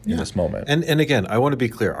in this moment. And again, I want to be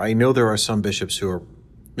clear. I know there are some bishops who are,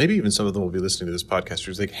 maybe even some of them will be listening to this podcast,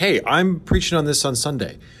 who's like, hey, I'm preaching on this on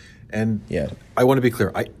Sunday. And I want to be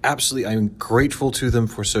clear. I'm grateful to them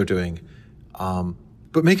for so doing.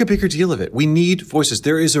 But make a bigger deal of it. We need voices.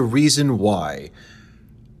 There is a reason why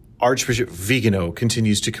Archbishop Vigano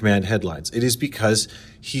continues to command headlines. It is because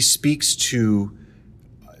he speaks to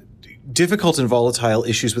difficult and volatile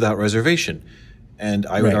issues without reservation. And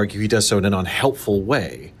I would argue he does so in an unhelpful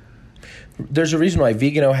way. There's a reason why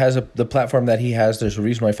Vigano has the platform that he has. There's a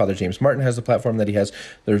reason why Father James Martin has the platform that he has.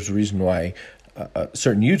 There's a reason why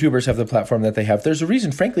certain YouTubers have the platform that they have. There's a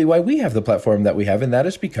reason, frankly, why we have the platform that we have, and that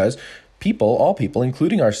is because all people,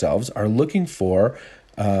 including ourselves, are looking for,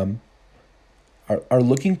 are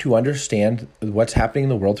looking to understand what's happening in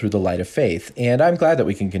the world through the light of faith. And I'm glad that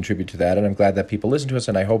we can contribute to that, and I'm glad that people listen to us,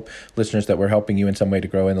 and I hope, listeners, that we're helping you in some way to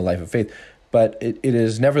grow in the life of faith. But it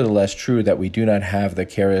is nevertheless true that we do not have the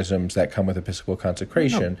charisms that come with Episcopal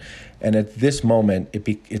consecration. No. And at this moment,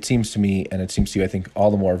 it seems to me, and it seems to you, I think, all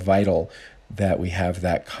the more vital that we have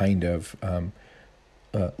that kind of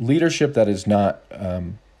leadership that is not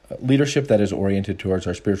leadership that is oriented towards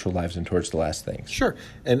our spiritual lives and towards the last things. Sure.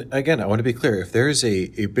 And again, I want to be clear. If there is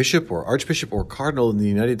a bishop or archbishop or cardinal in the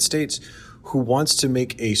United States who wants to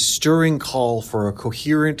make a stirring call for a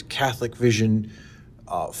coherent Catholic vision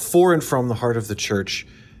for and from the heart of the church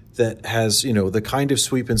that has, the kind of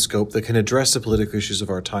sweep and scope that can address the political issues of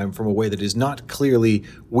our time from a way that is not clearly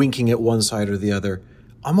winking at one side or the other,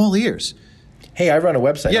 I'm all ears. Hey, I run a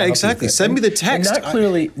website. Yeah, exactly. Send me the text.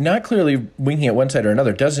 And not clearly winking at one side or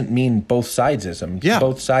another doesn't mean both sidesism. Yeah.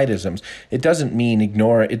 Both sidisms. It doesn't mean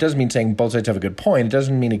ignore. It doesn't mean saying both sides have a good point. It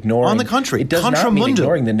doesn't mean ignoring. On the contrary, it does not mean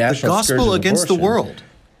ignoring the national gospel scourge of against abortion. the world,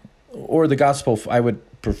 or the gospel. I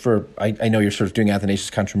would prefer. I know you're sort of doing Athanasius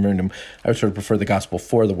Contra Mundum. I would sort of prefer the gospel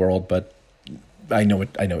for the world, but I know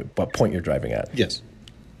what point you're driving at. Yes.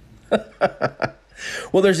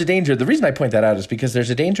 Well, there's a danger. The reason I point that out is because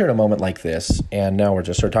there's a danger in a moment like this, and now we're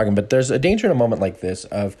just sort of talking, but there's a danger in a moment like this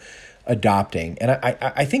of adopting. And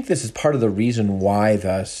I think this is part of the reason why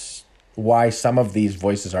some of these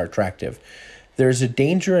voices are attractive. There's a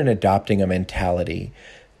danger in adopting a mentality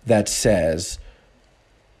that says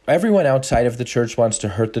everyone outside of the church wants to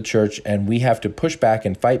hurt the church, and we have to push back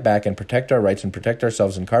and fight back and protect our rights and protect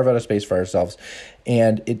ourselves and carve out a space for ourselves.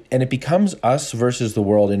 And it becomes us versus the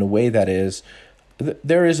world in a way that is...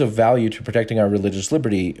 There is a value to protecting our religious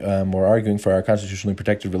liberty, or arguing for our constitutionally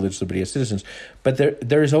protected religious liberty as citizens, but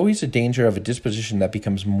there is always a danger of a disposition that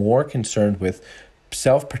becomes more concerned with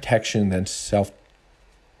self-protection than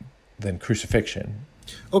crucifixion.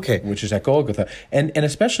 Okay. Which is at Golgotha. And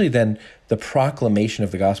especially then the proclamation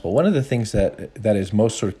of the gospel. One of the things that is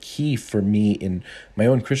most sort of key for me in my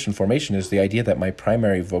own Christian formation is the idea that my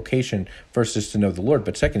primary vocation first is to know the Lord,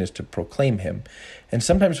 but second is to proclaim him. And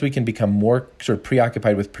sometimes we can become more sort of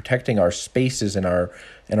preoccupied with protecting our spaces and our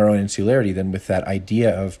own insularity than with that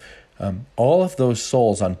idea of all of those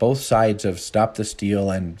souls on both sides of Stop the Steal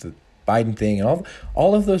and the Biden thing, and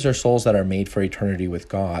all of those are souls that are made for eternity with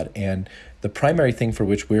God. And the primary thing for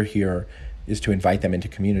which we're here is to invite them into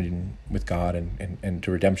community with God and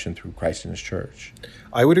to redemption through Christ and his church.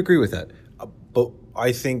 I would agree with that. But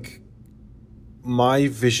I think my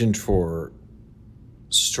vision for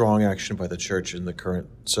strong action by the church in the current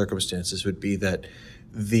circumstances would be that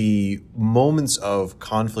the moments of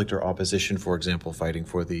conflict or opposition, for example, fighting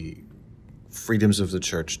for the freedoms of the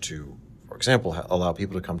church to, for example, allow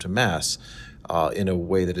people to come to Mass in a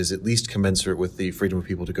way that is at least commensurate with the freedom of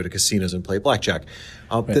people to go to casinos and play blackjack.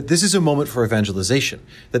 Right. That this is a moment for evangelization,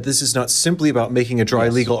 that this is not simply about making a dry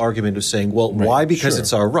legal argument of saying, well, right. Why? Because Sure.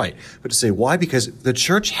 It's our right. But to say, why? Because the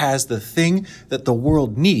church has the thing that the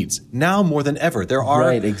world needs now more than ever. There are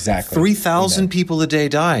Right, exactly. 3,000 people a day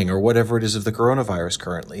dying or whatever it is of the coronavirus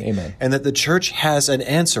currently. Amen. And that the church has an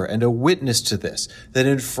answer and a witness to this, that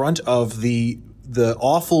in front of the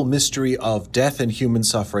awful mystery of death and human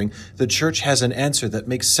suffering, the church has an answer that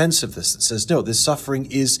makes sense of this, that says, no, this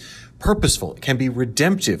suffering is purposeful, it can be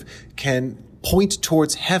redemptive, can point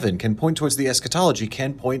towards heaven, can point towards the eschatology,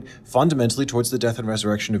 can point fundamentally towards the death and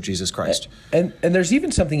resurrection of Jesus Christ. And there's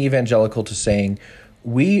even something evangelical to saying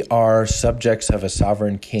we are subjects of a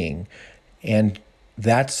sovereign king, and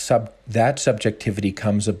that subjectivity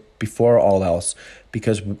comes before all else,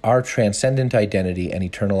 because our transcendent identity and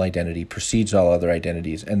eternal identity precedes all other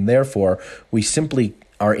identities, and therefore we simply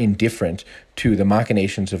are indifferent to the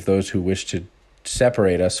machinations of those who wish to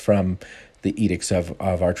separate us from the edicts of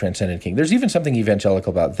our transcendent king. There's even something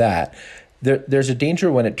evangelical about that. There's a danger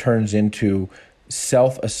when it turns into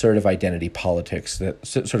self-assertive identity politics, that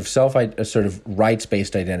sort of self-assertive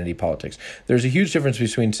rights-based identity politics. There's a huge difference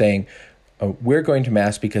between saying, we're going to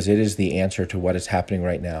Mass because it is the answer to what is happening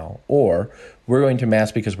right now, or we're going to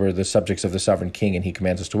Mass because we're the subjects of the sovereign king and he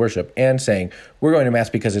commands us to worship, and saying we're going to Mass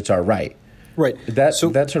because it's our right. Right. That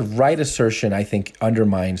sort of right assertion, I think,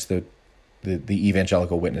 undermines the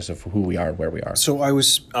evangelical witness of who we are and where we are. So I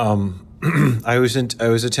was I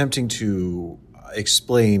was attempting to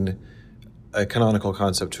explain a canonical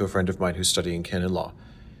concept to a friend of mine who's studying canon law,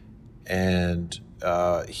 and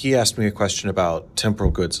he asked me a question about temporal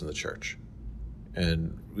goods in the church.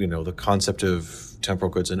 And, the concept of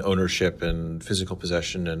temporal goods and ownership and physical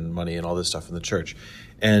possession and money and all this stuff in the church.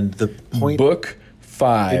 And the point... Book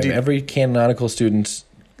 5. Indeed. Every canonical student's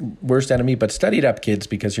worst enemy, but study it up, kids,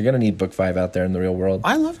 because you're going to need Book 5 out there in the real world.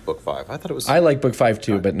 I love Book 5. I thought it was... I like Book 5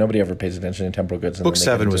 too, but nobody ever pays attention to temporal goods. Book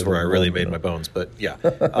 7 was where I really made my bones, but yeah.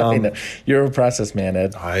 I know. You're a process man,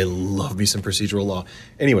 Ed. I love me some procedural law.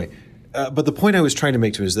 Anyway, but the point I was trying to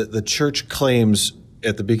make to is that the church claims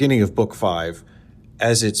at the beginning of Book 5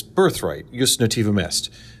 as its birthright, jus nativum est,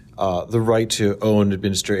 the right to own,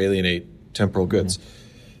 administer, alienate temporal goods.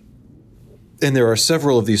 And there are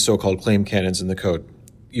several of these so-called claim canons in the code.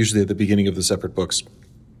 usually at the beginning of the separate books,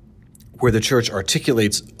 where the church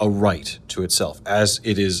articulates a right to itself as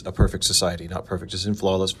it is a perfect society, not perfect as in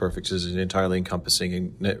flawless, perfect as in entirely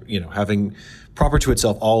encompassing and, having proper to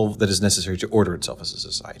itself all that is necessary to order itself as a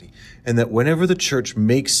society. And that whenever the church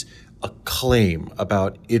makes a claim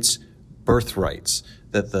about its birthrights,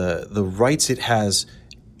 that the rights it has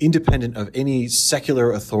independent of any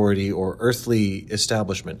secular authority or earthly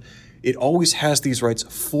establishment, it always has these rights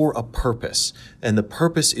for a purpose. And the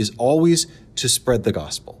purpose is always to spread the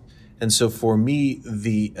gospel. And so for me,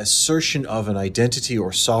 the assertion of an identity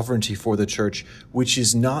or sovereignty for the church, which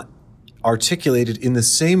is not articulated in the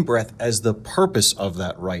same breath as the purpose of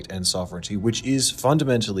that right and sovereignty, which is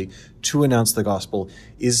fundamentally to announce the gospel,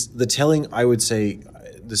 is the telling, I would say,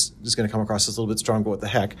 this is going to come across as a little bit strong, but what the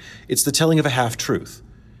heck, it's the telling of a half-truth.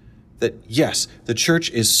 That yes, the church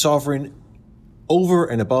is sovereign over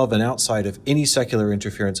and above and outside of any secular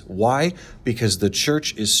interference. Why? Because the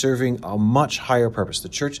church is serving a much higher purpose. The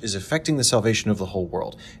church is affecting the salvation of the whole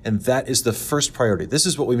world. And that is the first priority. This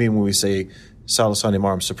is what we mean when we say Salus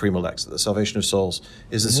Animarum Suprema Lex, that the salvation of souls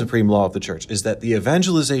is the supreme law of the church, is that the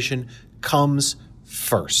evangelization comes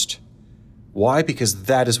first. Why? Because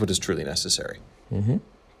that is what is truly necessary.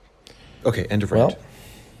 Okay, end of rant. Well,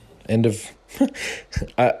 end of...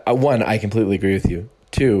 one, I completely agree with you.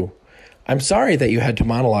 Two, I'm sorry that you had to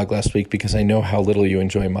monologue last week because I know how little you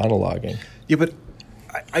enjoy monologuing. Yeah, but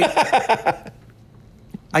I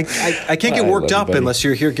can't get worked up unless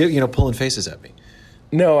you're here, pulling faces at me.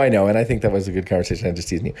 No, I know, and I think that was a good conversation. I'm just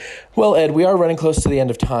teasing you. Well, Ed, we are running close to the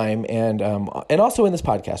end of time, and also in this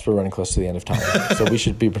podcast, we're running close to the end of time, so we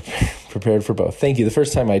should be prepared for both. Thank you. The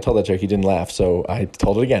first time I told that joke, you didn't laugh, so I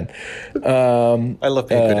told it again. I love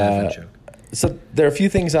being a good half joke. So there are a few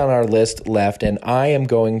things on our list left, and I am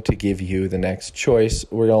going to give you the next choice.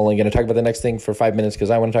 We're only going to talk about the next thing for 5 minutes because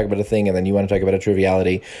I want to talk about a thing, and then you want to talk about a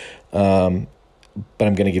triviality. But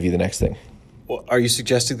I'm going to give you the next thing. Well, are you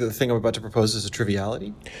suggesting that the thing I'm about to propose is a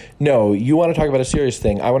triviality? No, you want to talk about a serious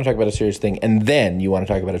thing. I want to talk about a serious thing, and then you want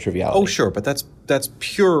to talk about a triviality. Oh, sure, but that's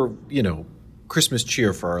pure, Christmas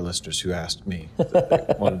cheer for our listeners who asked me that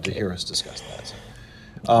they wanted to hear us discuss that.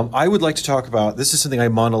 I would like to talk about, this is something I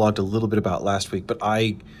monologued a little bit about last week, but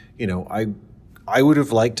I would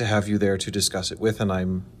have liked to have you there to discuss it with, and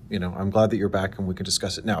I'm glad that you're back and we can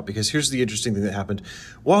discuss it now, because here's the interesting thing that happened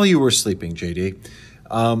while you were sleeping,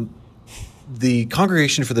 JD. The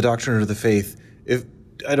Congregation for the Doctrine of the Faith,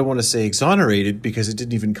 I don't want to say exonerated because it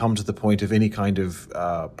didn't even come to the point of any kind of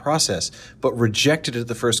process, but rejected at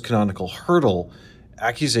the first canonical hurdle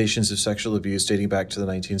accusations of sexual abuse dating back to the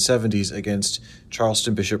 1970s against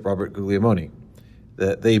Charleston Bishop Robert Guglielmoni.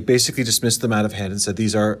 That they basically dismissed them out of hand and said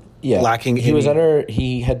these are lacking.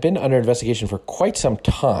 He had been under investigation for quite some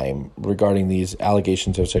time regarding these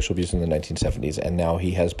allegations of sexual abuse in the 1970s, and now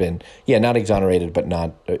he has been not exonerated, but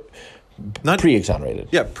not pre-exonerated.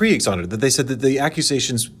 Yeah, pre-exonerated. That they said that the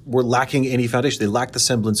accusations were lacking any foundation. They lacked the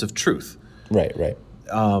semblance of truth. Right.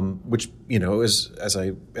 Which,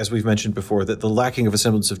 as we've mentioned before, that the lacking of a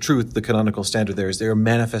semblance of truth, the canonical standard there is they are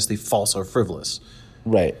manifestly false or frivolous.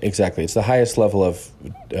 Right, exactly. It's the highest level of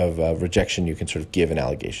rejection you can sort of give an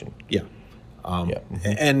allegation. Yeah.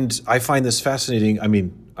 And I find this fascinating. I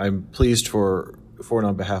mean, I'm pleased for and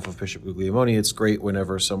on behalf of Bishop Guglielmoni. It's great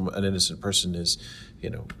whenever an innocent person is,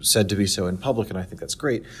 said to be so in public, and I think that's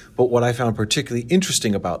great. But what I found particularly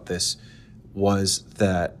interesting about this was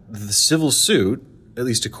that the civil suit, at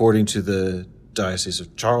least according to the Diocese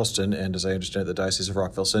of Charleston, and as I understand it, the Diocese of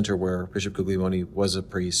Rockville Center, where Bishop Guglielmoni was a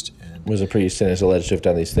priest. And is alleged to have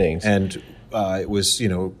done these things. And it was,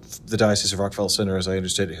 the Diocese of Rockville Center, as I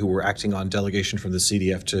understand it, who were acting on delegation from the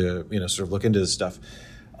CDF to, sort of look into this stuff.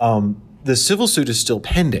 The civil suit is still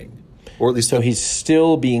pending. Or at least so he's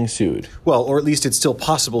still being sued. Well, or at least it's still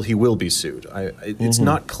possible he will be sued. It's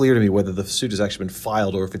not clear to me whether the suit has actually been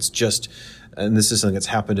filed or if it's just, and this is something that's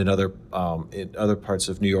happened in other parts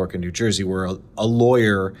of New York and New Jersey, where a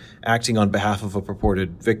lawyer acting on behalf of a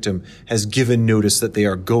purported victim has given notice that they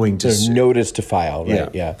are going to sue. Notice to file,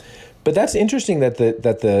 right? Yeah. But that's interesting that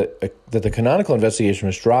the canonical investigation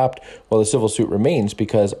was dropped while the civil suit remains,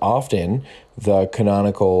 because often the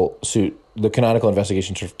canonical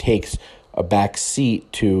investigation sort of takes a back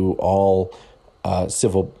seat to all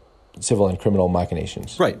civil and criminal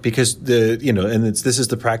machinations. Right, because this is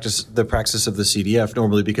the practice of the CDF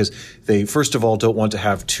normally, because they first of all don't want to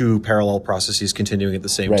have two parallel processes continuing at the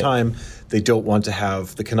same time. They don't want to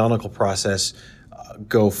have the canonical process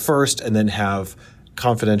go first and then have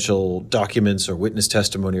confidential documents or witness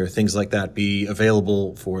testimony or things like that be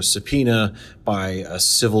available for subpoena by a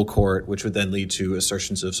civil court, which would then lead to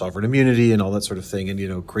assertions of sovereign immunity and all that sort of thing,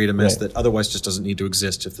 and create a mess that otherwise just doesn't need to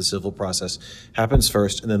exist if the civil process happens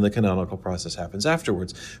first and then the canonical process happens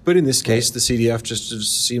afterwards. But in this case, the CDF just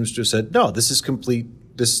seems to have said, no, this is complete.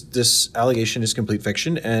 This allegation is complete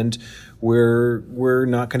fiction, and we're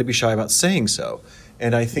not going to be shy about saying so.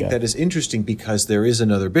 And I think that is interesting because there is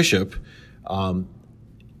another bishop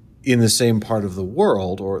in the same part of the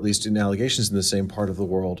world, or at least in allegations in the same part of the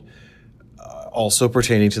world, also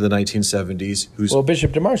pertaining to the 1970s.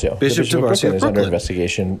 Bishop DiMarzio. Bishop DiMarzio of Brooklyn is under Brooklyn.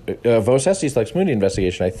 investigation. Vos Estis Lex Mundi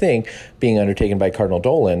investigation, I think, being undertaken by Cardinal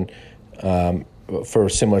Dolan for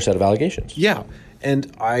a similar set of allegations. Yeah. And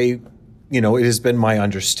it has been my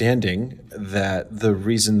understanding that the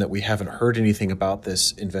reason that we haven't heard anything about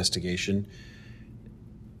this investigation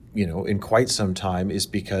in quite some time is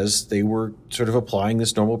because they were sort of applying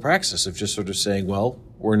this normal practice of just sort of saying, well,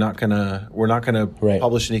 we're not gonna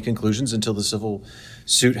publish any conclusions until the civil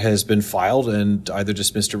suit has been filed and either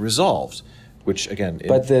dismissed or resolved. Which again,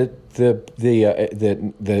 but the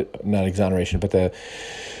not exoneration, but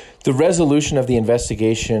the resolution of the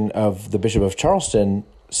investigation of the Bishop of Charleston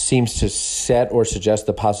seems to set or suggest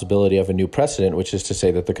the possibility of a new precedent, which is to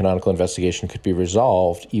say that the canonical investigation could be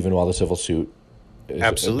resolved even while the civil suit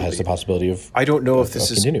absolutely has the possibility of. I don't know if this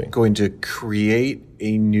is continuing. Going to create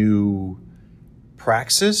a new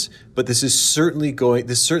praxis, but this certainly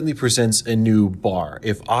presents a new bar.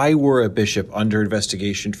 If I were a bishop under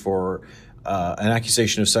investigation for an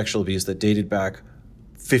accusation of sexual abuse that dated back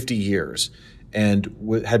 50 years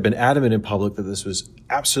and had been adamant in public that this was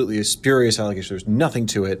absolutely a spurious allegation, there was nothing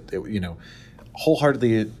to it,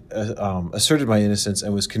 wholeheartedly asserted my innocence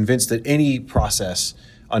and was convinced that any process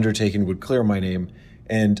undertaken would clear my name,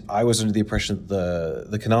 and I was under the impression that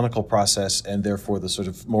the canonical process and therefore the sort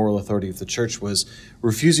of moral authority of the church was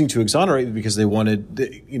refusing to exonerate me because they wanted,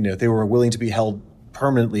 they were willing to be held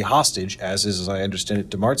permanently hostage, as I understand it,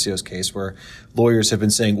 DiMarzio's case, where lawyers have been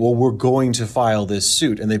saying, well, we're going to file this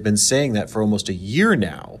suit, and they've been saying that for almost a year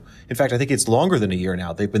now. In fact, I think it's longer than a year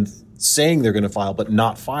now. They've been saying they're going to file but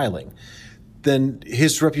not filing. Then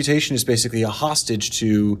his reputation is basically a hostage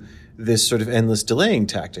to this sort of endless delaying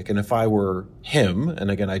tactic. And if I were him, and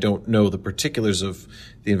again, I don't know the particulars of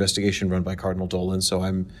the investigation run by Cardinal Dolan, so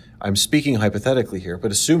I'm speaking hypothetically here,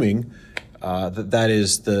 but assuming that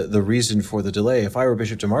is the reason for the delay, if I were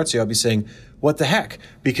Bishop DiMarzio, I'd be saying, what the heck?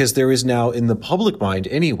 Because there is now in the public mind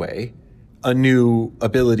anyway a new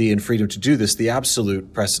ability and freedom to do this. The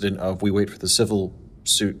absolute precedent of we wait for the civil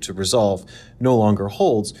suit to resolve no longer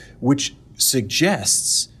holds, which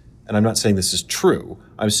suggests, and I'm not saying this is true,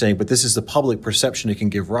 I'm saying, but this is the public perception it can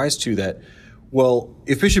give rise to, that, well,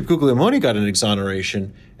 if Bishop Guglielmone got an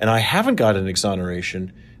exoneration and I haven't got an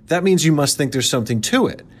exoneration, that means you must think there's something to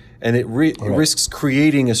it. And it risks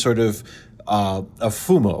creating a sort of a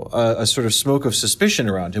fumo, a sort of smoke of suspicion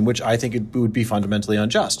around him, which I think it would be fundamentally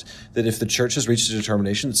unjust. That if the church has reached a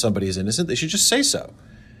determination that somebody is innocent, they should just say so.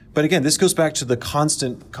 But again, this goes back to the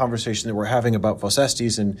constant conversation that we're having about Vos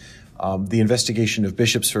Estis and the investigation of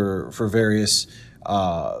bishops for various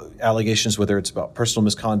allegations, whether it's about personal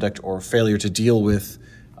misconduct or failure to deal with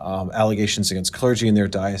allegations against clergy in their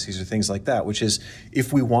diocese or things like that, which is,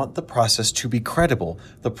 if we want the process to be credible,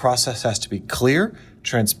 the process has to be clear,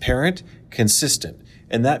 transparent, consistent.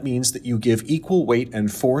 And that means that you give equal weight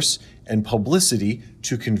and force and publicity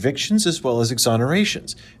to convictions as well as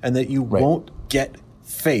exonerations, and that you won't get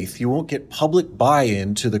faith, you won't get public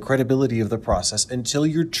buy-in to the credibility of the process until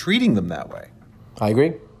you're treating them that way. I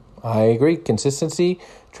agree. Consistency,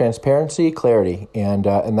 transparency, clarity. And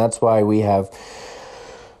that's why we have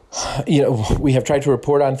tried to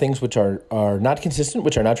report on things which are not consistent,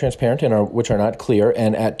 which are not transparent, and which are not clear.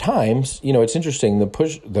 And at times, it's interesting, the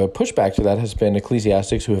pushback to that has been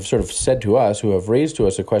ecclesiastics who have sort of said to us, who have raised to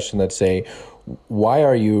us a question that say, why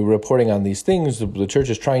are you reporting on these things? The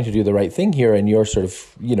church is trying to do the right thing here, and you're sort of,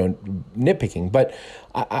 nitpicking. But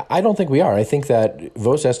I don't think we are. I think that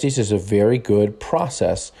Vos Estis is a very good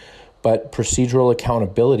process, but procedural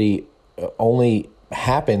accountability only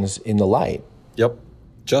happens in the light. Yep.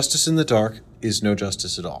 Justice in the dark is no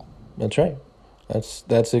justice at all. That's right.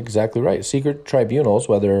 That's exactly right. Secret tribunals,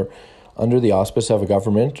 whether under the auspice of a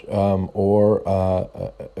government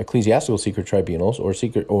or ecclesiastical secret tribunals or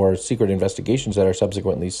secret investigations that are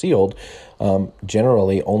subsequently sealed,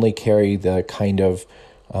 generally only carry the kind of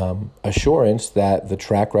assurance that the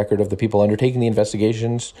track record of the people undertaking the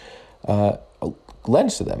investigations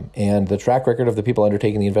lends to them. And the track record of the people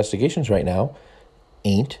undertaking the investigations right now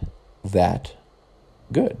ain't that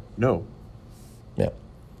good. No. Yeah.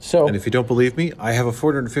 So, And if you don't believe me, I have a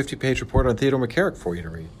 450-page report on Theodore McCarrick for you to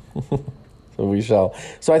read. so we shall.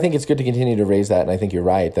 So I think it's good to continue to raise that, and I think you're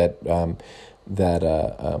right that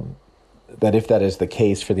that if that is the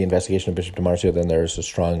case for the investigation of Bishop DiMarzio, then there's a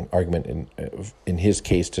strong argument in his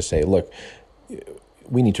case to say, look,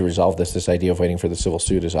 we need to resolve this. This idea of waiting for the civil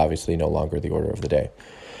suit is obviously no longer the order of the day.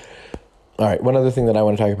 All right, one other thing that I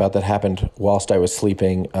want to talk about that happened whilst I was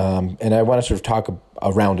sleeping, and I want to sort of talk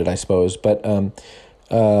around it, I suppose, but on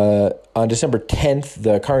December 10th,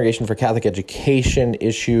 the Congregation for Catholic Education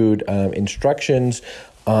issued instructions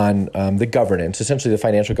on the governance, essentially the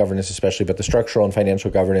financial governance especially, but the structural and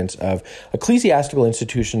financial governance of ecclesiastical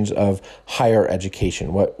institutions of higher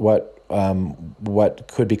education, what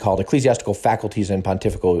could be called ecclesiastical faculties and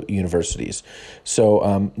pontifical universities.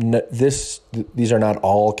 So these are not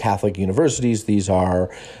all Catholic universities. These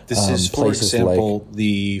are This is, for places example,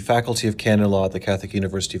 the Faculty of Canon Law at the Catholic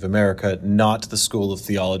University of America, not the School of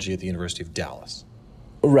Theology at the University of Dallas.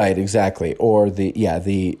 Right, exactly. Or the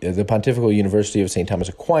Pontifical University of St. Thomas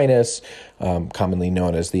Aquinas, commonly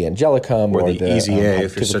known as the Angelicum, Or the EZA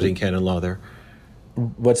if you're studying canon law there.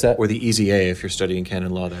 What's that? Or the EZA if you're studying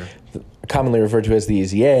canon law there. Commonly referred to as the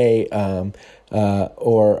EZA,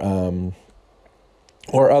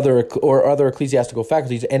 or other ecclesiastical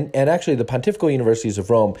faculties, and actually the Pontifical Universities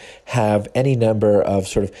of Rome have any number of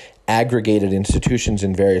sort of aggregated institutions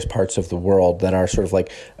in various parts of the world that are sort of like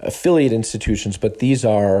affiliate institutions, but these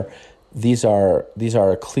are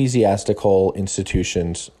ecclesiastical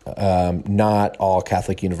institutions, not all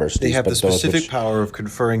Catholic universities. They have but the specific those which, power of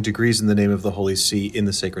conferring degrees in the name of the Holy See in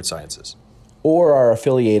the sacred sciences. or are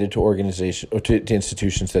affiliated to organization or to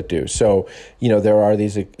institutions that do. So, there are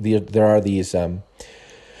these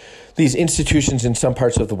institutions in some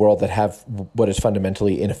parts of the world that have what is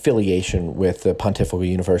fundamentally an affiliation with the pontifical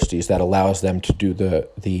universities that allows them to do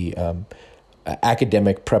the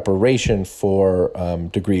academic preparation for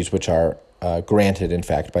degrees which are granted, in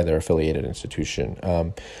fact, by their affiliated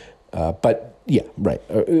institution. But yeah, right.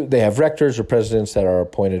 They have rectors or presidents that are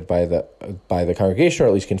appointed by the congregation, or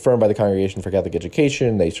at least confirmed by the Congregation for Catholic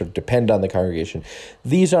Education. They sort of depend on the congregation.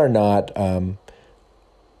 These are not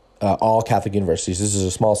all Catholic universities. This is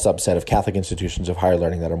a small subset of Catholic institutions of higher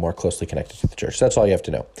learning that are more closely connected to the Church. That's all you have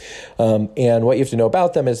to know. And what you have to know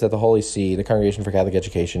about them is that the Holy See, the Congregation for Catholic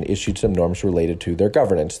Education, issued some norms related to their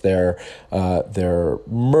governance, their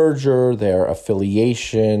merger, their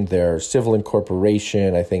affiliation, their civil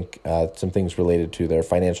incorporation, I think some things related to their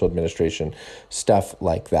financial administration, stuff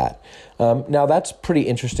like that. Now, that's pretty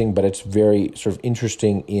interesting, but it's very sort of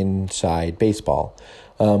interesting inside baseball.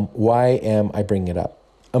 Why am I bringing it up?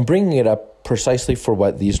 I'm bringing it up precisely for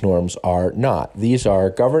what these norms are not. These are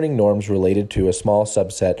governing norms related to a small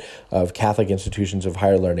subset of Catholic institutions of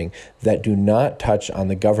higher learning that do not touch on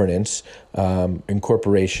the governance,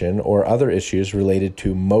 incorporation, or other issues related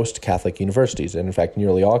to most Catholic universities, and in fact,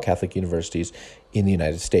 nearly all Catholic universities in the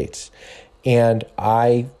United States. And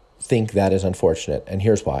I think that is unfortunate, and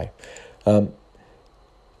here's why.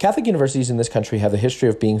 Catholic universities in this country have a history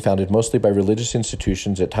of being founded mostly by religious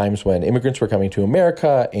institutions at times when immigrants were coming to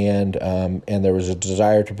America, and there was a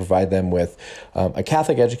desire to provide them with a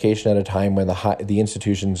Catholic education at a time when the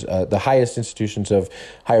highest institutions of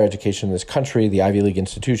higher education in this country, the Ivy League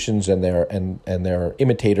institutions and their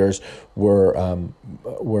imitators,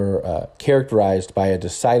 were characterized by a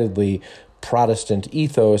decidedly Protestant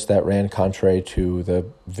ethos that ran contrary to the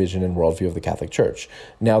vision and worldview of the Catholic Church.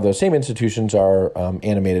 Now, those same institutions are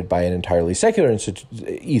animated by an entirely secular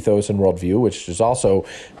ethos and worldview, which is also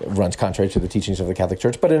runs contrary to the teachings of the Catholic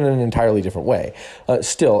Church, but in an entirely different way.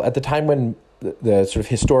 Still, at the time when the sort of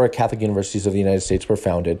historic Catholic universities of the United States were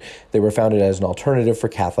founded, they were founded as an alternative for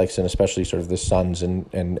Catholics, and especially sort of the sons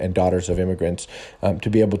and daughters of immigrants, to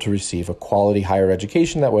be able to receive a quality higher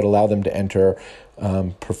education that would allow them to enter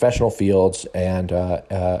professional fields and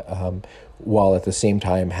while at the same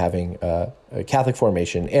time having a Catholic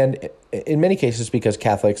formation. And in many cases, because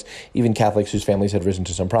Catholics, even Catholics whose families had risen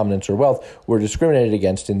to some prominence or wealth, were discriminated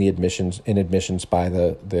against in admissions by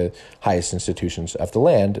the highest institutions of the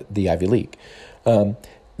land, the Ivy League.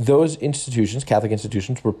 Those institutions, Catholic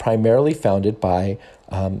institutions, were primarily founded by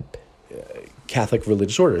Catholic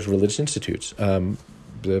religious orders, religious institutes,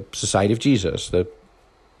 the Society of Jesus, the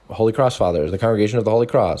Holy Cross Fathers, the Congregation of the Holy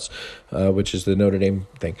Cross, which is the Notre Dame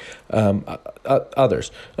thing,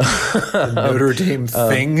 others. The Notre Dame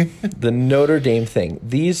thing? The Notre Dame thing.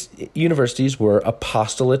 These universities were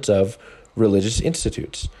apostolates of religious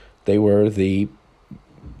institutes. They were the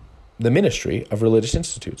ministry of religious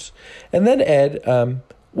institutes. And then, Ed,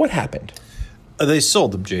 what happened? They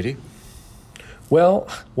sold them, JD. Well,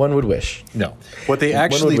 one would wish. No. What they One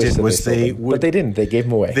actually would wish did that was sold they them. would... But they didn't. They gave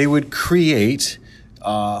them away. They would create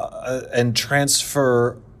and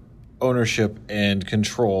transfer ownership and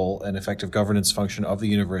control and effective governance function of the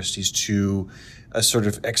universities to a sort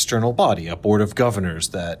of external body, a board of governors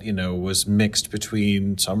that, was mixed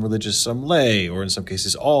between some religious, some lay, or in some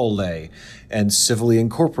cases all lay, and civilly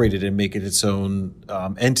incorporated and make it its own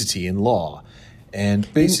entity in law.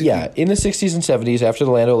 And basically... in the 60s and 70s, after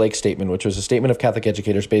the Land O'Lakes Statement, which was a statement of Catholic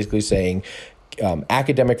educators basically saying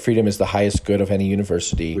academic freedom is the highest good of any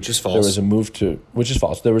university. Which is false. There was a move which is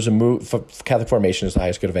false. There was a move, Catholic formation is the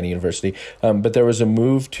highest good of any university. But there was a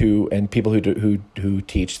move to, and people who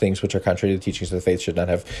teach things which are contrary to the teachings of the faith should not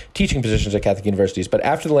have teaching positions at Catholic universities. But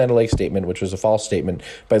after the Land O'Lakes Statement, which was a false statement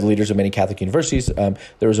by the leaders of many Catholic universities,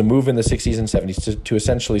 there was a move in the 60s and 70s to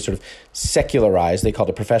essentially sort of secularize, they called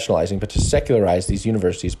it professionalizing, but to secularize these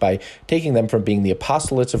universities by taking them from being the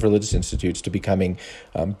apostolates of religious institutes to becoming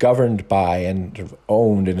governed by and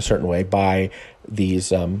owned in a certain way by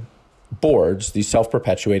these boards, these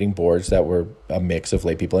self-perpetuating boards that were a mix of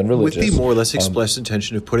lay people and religious. With the more or less express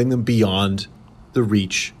intention of putting them beyond the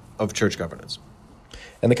reach of church governance.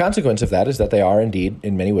 And the consequence of that is that they are indeed,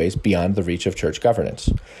 in many ways, beyond the reach of church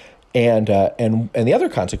governance. And the other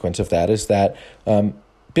consequence of that is that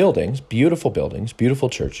buildings, beautiful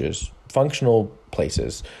churches, functional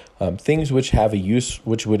places, things which have a use,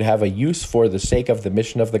 which would have a use for the sake of the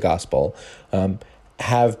mission of the gospel,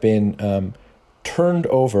 have been turned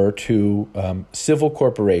over to civil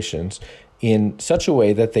corporations in such a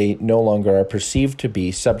way that they no longer are perceived to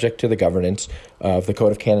be subject to the governance of the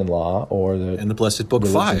Code of Canon Law or the Blessed Book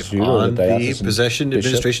 5 or on the diocesan possession, bishop.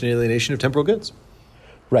 administration, and alienation of temporal goods.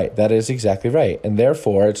 Right, that is exactly right. And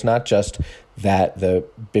therefore, it's not just that the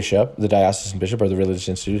bishop, the diocesan bishop or the religious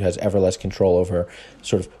institute has ever less control over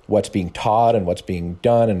sort of what's being taught and what's being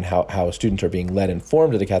done and how students are being led and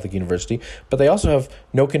formed at a Catholic university, but they also have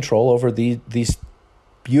no control over these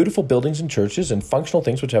beautiful buildings and churches and functional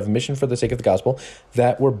things which have a mission for the sake of the gospel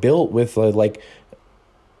that were built with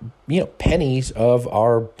pennies of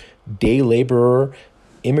our day laborer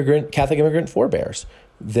Catholic immigrant forebears.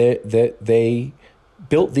 They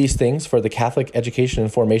built these things for the Catholic education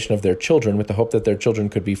and formation of their children with the hope that their children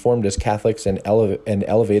could be formed as Catholics and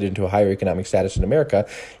elevated into a higher economic status in America.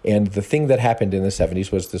 And the thing that happened in the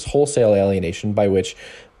 70s was this wholesale alienation by which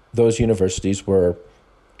those universities were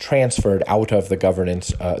transferred out of the governance,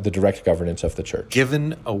 the direct governance of the church.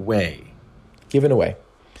 Given away. Give it away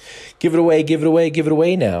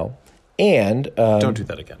now. And don't do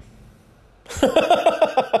that again.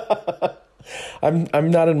 I'm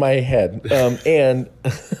not in my head. And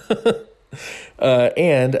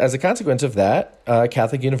as a consequence of that,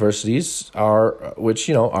 Catholic universities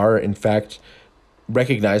are in fact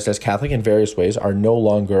recognized as Catholic in various ways, are no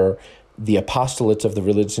longer the apostolates of the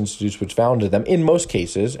religious institutes which founded them in most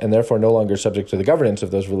cases, and therefore no longer subject to the governance of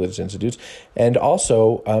those religious institutes, and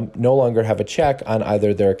also no longer have a check on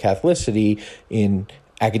either their Catholicity in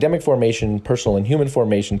academic formation, personal and human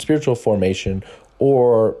formation, spiritual formation,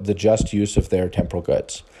 or the just use of their temporal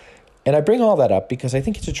goods. And I bring all that up because I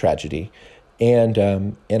think it's a tragedy. And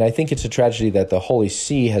I think it's a tragedy that the Holy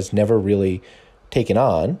See has never really taken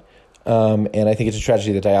on. And I think it's a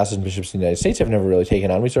tragedy that diocesan bishops in the United States have never really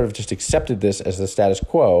taken on. We sort of just accepted this as the status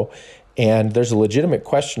quo. And there's a legitimate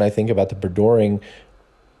question, I think, about the perdoring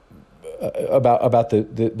about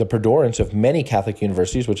the perdurance of many Catholic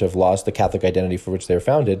universities which have lost the Catholic identity for which they're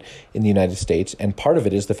founded in the United States. And part of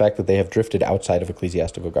it is the fact that they have drifted outside of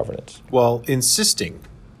ecclesiastical governance. While insisting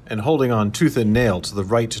and holding on tooth and nail to the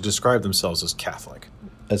right to describe themselves as Catholic.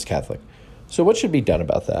 So what should be done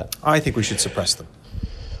about that? I think we should suppress them.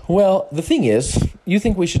 Well, the thing is, you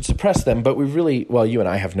think we should suppress them, but you and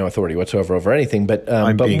I have no authority whatsoever over anything. But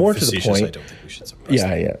more to the point, I don't think we should suppress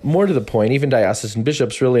them. Yeah. More to the point, even diocesan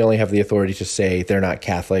bishops really only have the authority to say they're not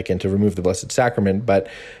Catholic and to remove the Blessed Sacrament, but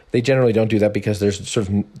they generally don't do that because there's sort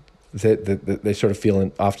of they sort of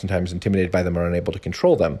feel oftentimes intimidated by them or unable to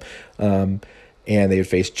control them. And they would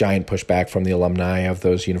face giant pushback from the alumni of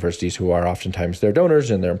those universities who are oftentimes their donors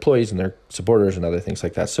and their employees and their supporters and other things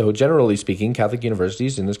like that. So generally speaking, Catholic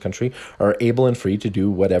universities in this country are able and free to do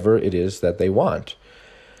whatever it is that they want.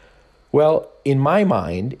 Well, in my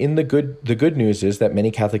mind, the good news is that many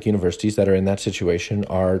Catholic universities that are in that situation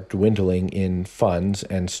are dwindling in funds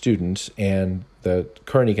and students, and the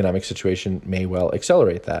current economic situation may well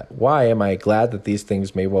accelerate that. Why am I glad that these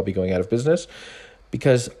things may well be going out of business?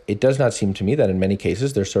 Because it does not seem to me that in many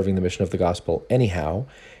cases they're serving the mission of the gospel anyhow.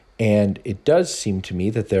 And it does seem to me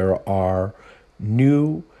that there are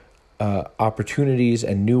new opportunities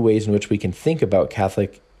and new ways in which we can think about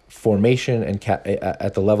Catholic formation and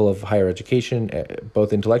at the level of higher education,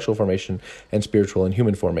 both intellectual formation and spiritual and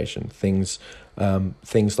human formation. Things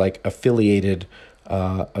like affiliated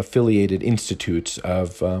institutes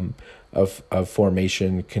of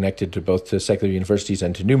formation connected to both to secular universities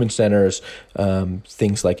and to Newman centers.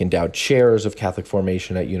 Things like endowed chairs of Catholic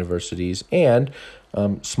formation at universities, and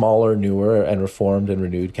smaller, newer, and reformed and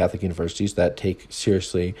renewed Catholic universities that take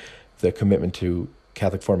seriously the commitment to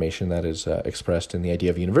Catholic formation that is expressed in the idea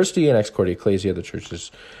of university and Ex Corde Ecclesia, the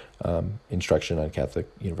Church's instruction on Catholic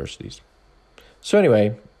universities. So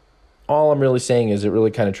anyway, all I'm really saying is it really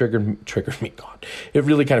kind of triggered me. God, it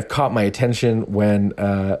really kind of caught my attention when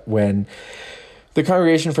the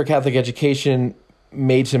Congregation for Catholic Education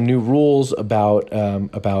made some new rules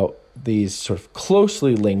about these sort of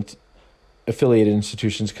closely linked affiliated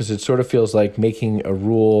institutions, because it sort of feels like making a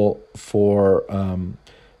rule for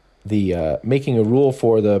the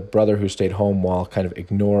brother who stayed home while kind of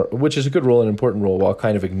which is a good rule, an important rule, while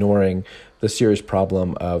kind of ignoring the serious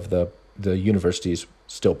problem of the university's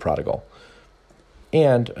still prodigal.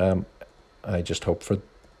 And I just hope for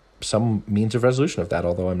some means of resolution of that,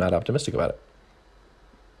 although I'm not optimistic about it.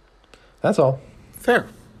 That's all. Fair.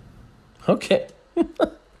 Okay.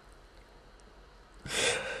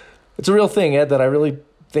 It's a real thing, Ed, that I really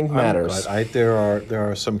think matters. There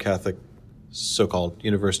are some Catholic so-called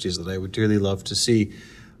universities that I would dearly love to see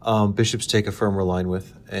bishops take a firmer line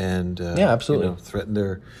with, and absolutely, threaten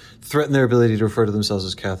their ability to refer to themselves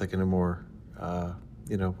as Catholic in a more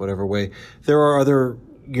whatever way. There are other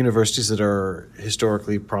universities that are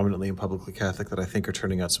historically, prominently, and publicly Catholic that I think are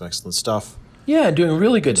turning out some excellent stuff. Yeah, and doing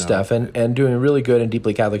really good stuff, and doing really good and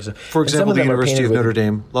deeply Catholic stuff. For example, the University of Notre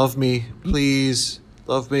Dame. Love me, please.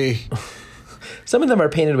 Love me. Some of them are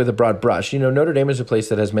painted with a broad brush. Notre Dame is a place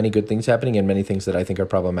that has many good things happening and many things that I think are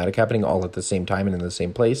problematic happening all at the same time and in the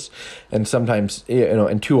same place. And sometimes,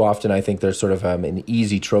 and too often, I think there's sort of an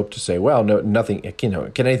easy trope to say, well, no, nothing,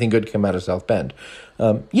 can anything good come out of South Bend?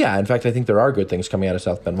 In fact, I think there are good things coming out of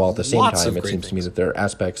South Bend, while at the same time, it seems to me that there are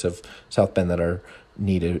aspects of South Bend that are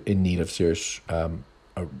in need of serious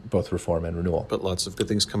both reform and renewal. But lots of good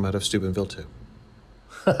things come out of Steubenville, too.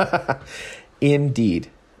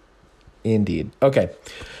 Indeed. Okay.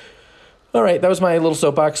 All right. That was my little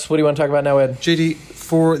soapbox. What do you want to talk about now, Ed? JD,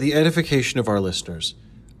 for the edification of our listeners,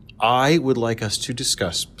 I would like us to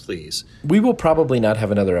discuss, please. We will probably not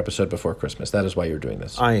have another episode before Christmas. That is why you're doing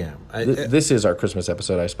this. I am. This is our Christmas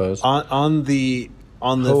episode, I suppose. On the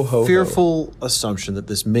fearful assumption that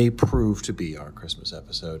this may prove to be our Christmas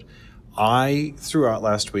episode, I threw out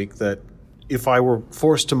last week that if I were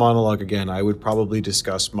forced to monologue again, I would probably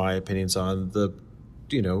discuss my opinions on the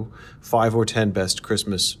 5 or 10 best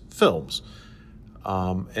Christmas films.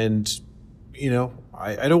 I don't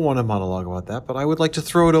want to monologue about that, but I would like to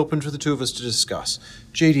throw it open for the two of us to discuss.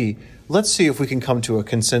 JD, let's see if we can come to a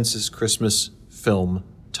consensus Christmas film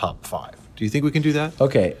top 5. Do you think we can do that?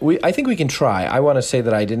 Okay. I think we can try. I want to say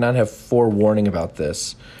that I did not have forewarning about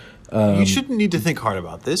this. You shouldn't need to think hard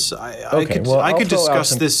about this. I could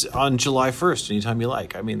discuss this on July 1st anytime you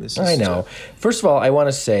like. I mean, I know. First of all, I want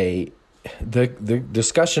to say the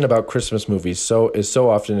discussion about Christmas movies is so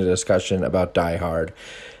often a discussion about Die Hard.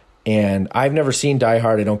 And I've never seen Die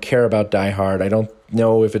Hard. I don't care about Die Hard. I don't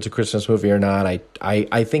know if it's a Christmas movie or not.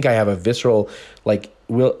 I think I have a visceral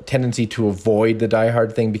tendency to avoid the Die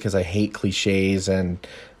Hard thing because I hate cliches and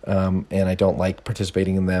I don't like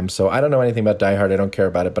participating in them. So I don't know anything about Die Hard. I don't care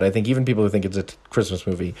about it. But I think even people who think it's a Christmas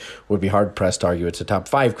movie would be hard-pressed to argue it's a top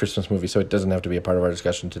 5 Christmas movie, so it doesn't have to be a part of our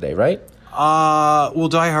discussion today, right? Well,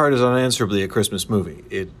 Die Hard is unanswerably a Christmas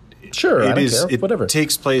movie. Whatever.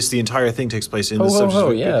 The entire thing takes place in the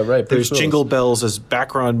subject. Yeah, right. There's Jingle Bells as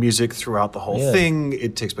background music throughout the whole thing.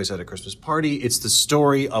 It takes place at a Christmas party. It's the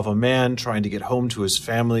story of a man trying to get home to his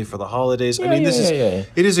family for the holidays. It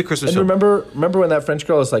is a Christmas film. Remember when that French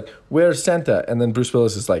girl is like, "Where's Santa?" And then Bruce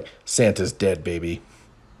Willis is like, "Santa's dead, baby."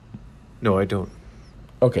 No, I don't.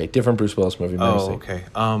 Okay, different Bruce Willis movie. Okay.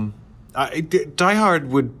 Die Hard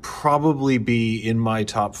would probably be in my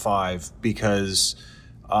top 5 because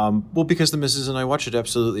the missus and I watch it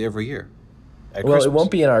absolutely every year. Well, it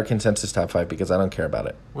won't be in our consensus top 5 because I don't care about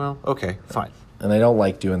it. Well, okay, fine. And I don't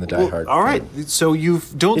like doing the Die Hard. All right, so you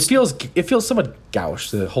don't. It feels somewhat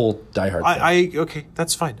gauche, the whole Die Hard thing. Okay,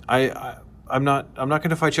 that's fine. I'm not going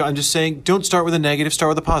to fight you. I'm just saying, don't start with a negative. Start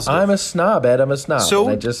with a positive. I'm a snob, Ed. I'm a snob.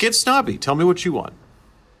 So get snobby. Tell me what you want.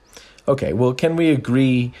 Okay. Well, can we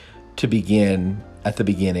agree to begin at the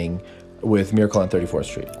beginning with Miracle on 34th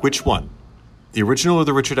Street? Which one? The original or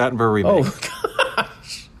the Richard Attenborough remake? Oh,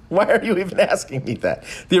 gosh. Why are you even asking me that?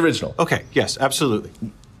 The original. Okay, yes, absolutely.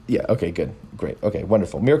 Yeah, okay, good. Great. Okay,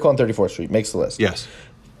 wonderful. Miracle on 34th Street makes the list. Yes.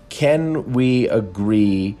 can we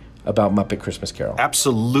agree about Muppet Christmas Carol?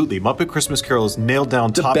 Absolutely. Muppet Christmas Carol is nailed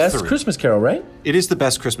down The top best 3. Christmas Carol, right? It is the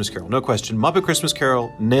best Christmas Carol, no question. Muppet Christmas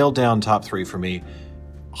Carol nailed down top 3 for me.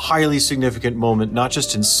 Highly significant moment, not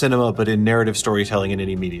just in cinema, but in narrative storytelling in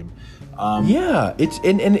any medium. Yeah, it's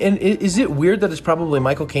and is it weird that it's probably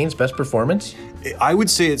Michael Caine's best performance? I would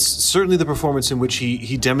say it's certainly the performance in which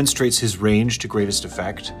he demonstrates his range to greatest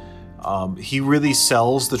effect. He really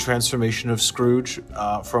sells the transformation of Scrooge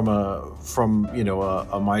from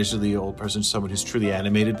a miserly old person to someone who's truly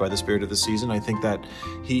animated by the spirit of the season. I think that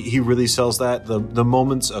he really sells that. The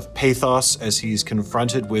moments of pathos as he's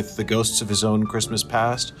confronted with the ghosts of his own Christmas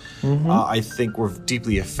past, I think were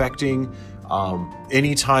deeply affecting.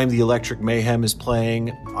 Anytime the Electric Mayhem is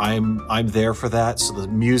playing, I'm there for that. So the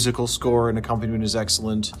musical score and accompaniment is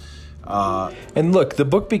excellent. And look, the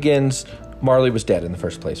book begins. Marley was dead in the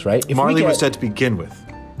first place, right? Marley was dead to begin with.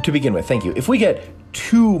 To begin with, thank you. If we get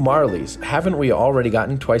 2 Marleys, haven't we already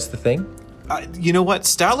gotten twice the thing? You know what?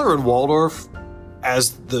 Statler and Waldorf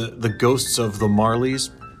as the ghosts of the Marleys,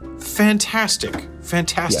 fantastic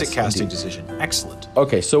Yes, casting indeed. decision. Excellent.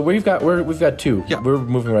 Okay, so we've got 2. Yeah. We're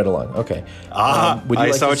moving right along. Okay. I Would you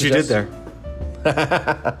like saw to what you did suggest-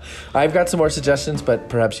 there. I've got some more suggestions, but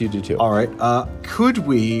perhaps you do too. All right. Could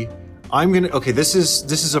we? Okay, this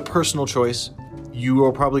is a personal choice. You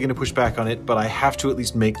are probably gonna push back on it, but I have to at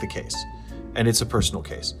least make the case, and it's a personal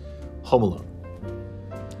case. Home Alone.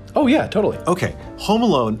 Oh yeah, totally. Okay, Home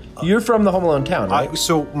Alone. You're from the Home Alone town, right?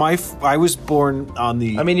 I was born on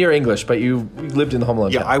the. I mean, you're English, but you lived in the Home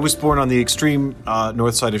Alone Yeah, town. I was born on the extreme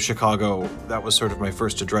north side of Chicago. That was sort of my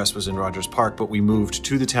first address was in Rogers Park, but we moved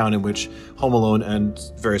to the town in which Home Alone and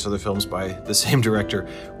various other films by the same director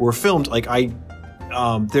were filmed. Like I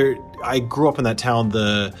grew up in that town.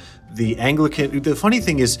 The Anglican. The funny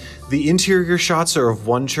thing is, the interior shots are of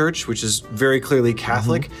one church, which is very clearly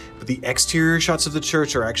Catholic, but the exterior shots of the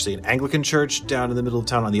church are actually an Anglican church down in the middle of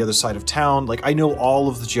town on the other side of town. Like, I know all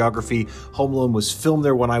of the geography. Home Alone was filmed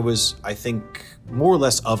there when I was, I think, more or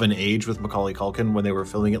less of an age with Macaulay Culkin when they were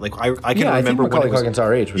filming it. Like, I can I think remember when Macaulay it was, Culkin's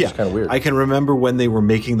our age, which is kind of weird. I can remember when they were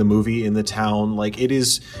making the movie in the town.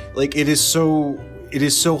 It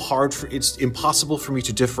is so hard it's impossible for me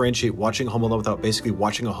to differentiate watching Home Alone without basically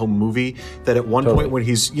watching a home movie. That at one point when when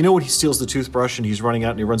he steals the toothbrush and he's running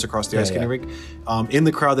out and he runs across the ice skating rink, in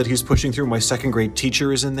the crowd that he's pushing through, my second grade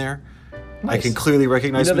teacher is in there. Nice. I can clearly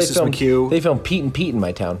recognize Mrs. McHugh. They filmed Pete and Pete in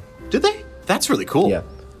my town. Did they? That's really cool. Yeah,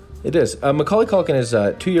 it is. Macaulay Culkin is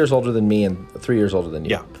 2 years older than me and 3 years older than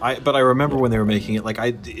you. Yeah, but I remember when they were making it.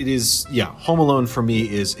 Home Alone for me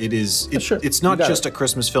it's not just a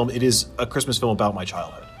Christmas film. It is a Christmas film about my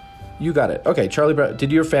childhood. You got it. Okay, Charlie Brown.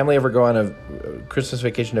 Did your family ever go on a Christmas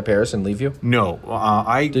vacation to Paris and leave you? No,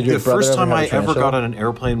 Did your the brother first ever time have a I ever tarantula? got on an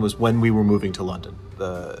airplane was when we were moving to London.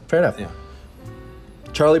 Fair enough. Yeah,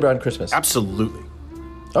 Charlie Brown Christmas. absolutely.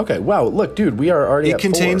 Okay. Wow. Look, dude, we are already. It at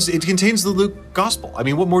contains 4. it contains the Luke Gospel. I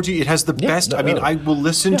mean, what more do you? It has the best. no, I mean, no. I will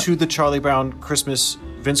listen Yeah. to the Charlie Brown Christmas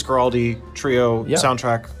Vince Guaraldi trio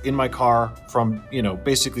soundtrack in my car from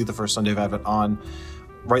basically the first Sunday of Advent on,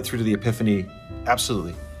 right through to the Epiphany.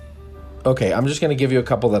 Absolutely. Okay, I'm just going to give you a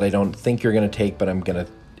couple that I don't think you're going to take, but I'm going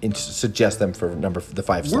to suggest them for the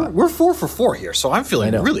 5 slot. We're 4 for 4 here, so I'm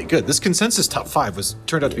feeling know. really good. This consensus top 5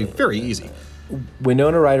 turned out to be very easy.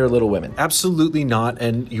 Winona Ryder, Little Women. Absolutely not,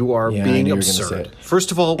 and you are Yeah, I being knew you were gonna say absurd. it.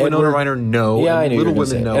 First of all, Winona Edward- Ryder, no. Yeah, I and knew Little you were going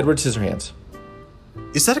to Women, say no. Edward Scissorhands.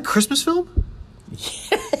 Is that a Christmas film?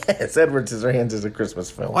 Yes, Edward Scissorhands is a Christmas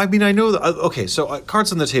film. I mean, I know that. Okay, so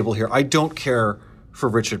cards on the table here. I don't care for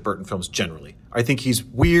Richard Burton films generally. I think he's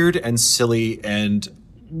weird and silly and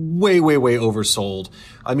way, way, way oversold.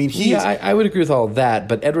 I mean, I would agree with all of that,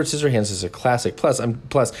 but Edward Scissorhands is a classic. Plus,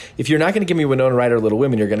 if you're not going to give me Winona Ryder, Little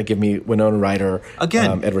Women, you're going to give me Winona Ryder,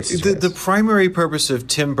 again, Edward Scissorhands. the primary purpose of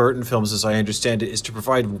Tim Burton films, as I understand it, is to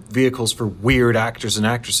provide vehicles for weird actors and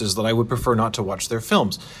actresses that I would prefer not to watch their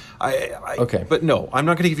films. Okay. But no, I'm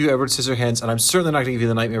not going to give you Edward Scissorhands, and I'm certainly not going to give you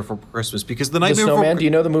The Nightmare Before Christmas, because The The Nightmare Snowman. Do Before you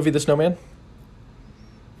know the movie The Snowman?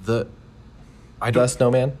 The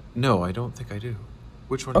Snowman. No, I don't think I do.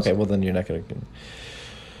 Which one? Okay, well then you're not going to.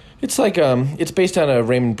 It's like it's based on a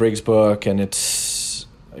Raymond Briggs book, and it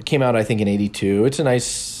came out I think in '82. It's a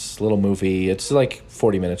nice little movie. It's like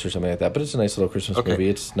 40 minutes or something like that, but it's a nice little Christmas movie.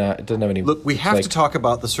 It's not. It doesn't have any. Look, we have to talk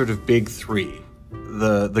about the sort of big 3,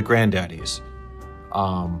 the granddaddies,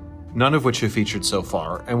 none of which have featured so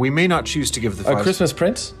far, and we may not choose to give the A 5. Christmas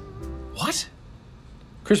Prince. What?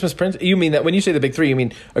 Christmas Prince? You mean that when you say the big 3, you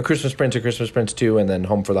mean A Christmas Prince, A Christmas Prince 2, and then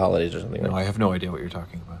Home for the Holidays or something? No, Right? I have no idea what you're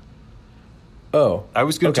talking about. Oh, I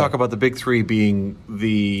was going to okay. talk about the big 3 being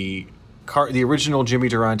the the original Jimmy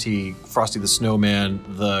Durante, Frosty the Snowman,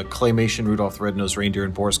 the claymation Rudolph the Red-Nosed Reindeer,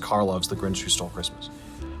 and Boris Karloff's The Grinch Who Stole Christmas.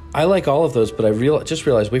 I like all of those, but I just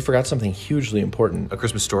realized we forgot something hugely important. A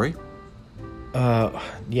Christmas Story?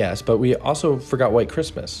 Yes, but we also forgot White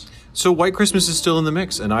Christmas. So White Christmas is still in the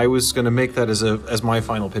mix, and I was going to make that as my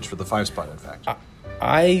final pitch for the 5 spot, in fact.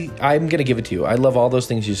 I'm going to give it to you. I love all those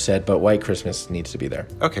things you said, but White Christmas needs to be there.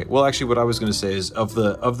 Okay, well, actually, what I was going to say is of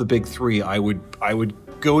the big 3, I would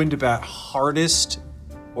go into bat hardest,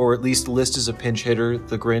 or at least list as a pinch hitter,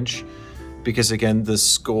 The Grinch, because again, the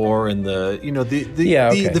score and the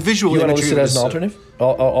visual. You want to imagery list it as an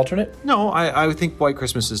alternate? No, I think White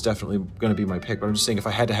Christmas is definitely going to be my pick, but I'm just saying if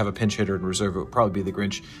I had to have a pinch hitter in reserve, it would probably be The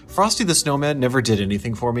Grinch. Frosty the Snowman never did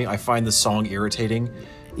anything for me. I find the song irritating.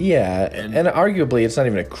 Yeah, and arguably it's not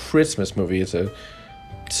even a Christmas movie, it's a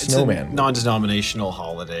snowman movie. Non-denominational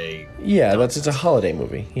holiday. Yeah, it's a holiday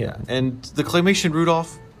movie. Yeah. And the claymation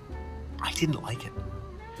Rudolph, I didn't like it.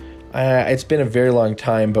 It's been a very long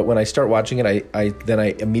time, but when I start watching it,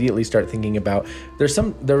 I immediately start thinking about there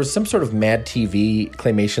was some sort of Mad TV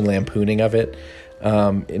claymation lampooning of it,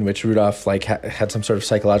 in which Rudolph had some sort of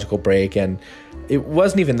psychological break, and it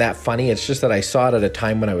wasn't even that funny. It's just that I saw it at a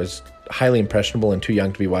time when I was highly impressionable and too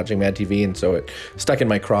young to be watching Mad TV, and so it stuck in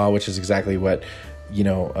my craw, which is exactly what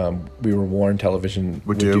we were warned television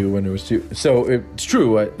would do when it was too. So it's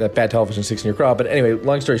true that bad television sticks in your craw. But anyway,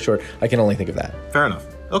 long story short, I can only think of that. Fair enough.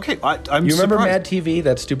 Okay, I'm. You remember surprised. Mad TV,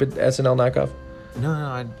 that stupid SNL knockoff? No,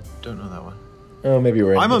 I don't know that one. Oh, maybe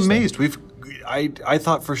we're. I'm amazed. I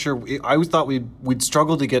thought for sure. I thought we'd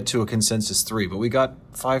struggle to get to a consensus 3, but we got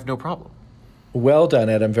 5, no problem. Well done,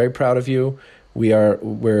 Ed. I'm very proud of you.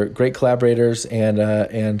 We're great collaborators,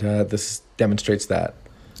 and this demonstrates that.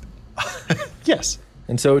 Yes.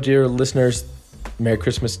 And so, dear listeners, Merry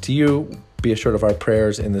Christmas to you. Be assured of our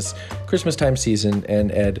prayers in this Christmas time season,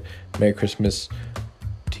 and Ed, Merry Christmas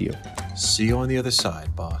to you. See you on the other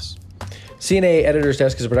side, boss. CNA Editor's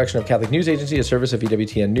Desk is a production of Catholic News Agency, a service of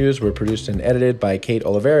EWTN News. We're produced and edited by Kate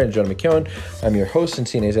Oliveira and Jonah McKeown. I'm your host and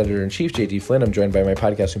CNA's Editor-in-Chief, J.D. Flynn. I'm joined by my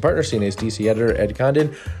podcasting partner, CNA's DC Editor, Ed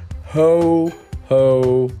Condon. Ho,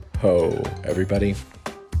 ho, ho, everybody.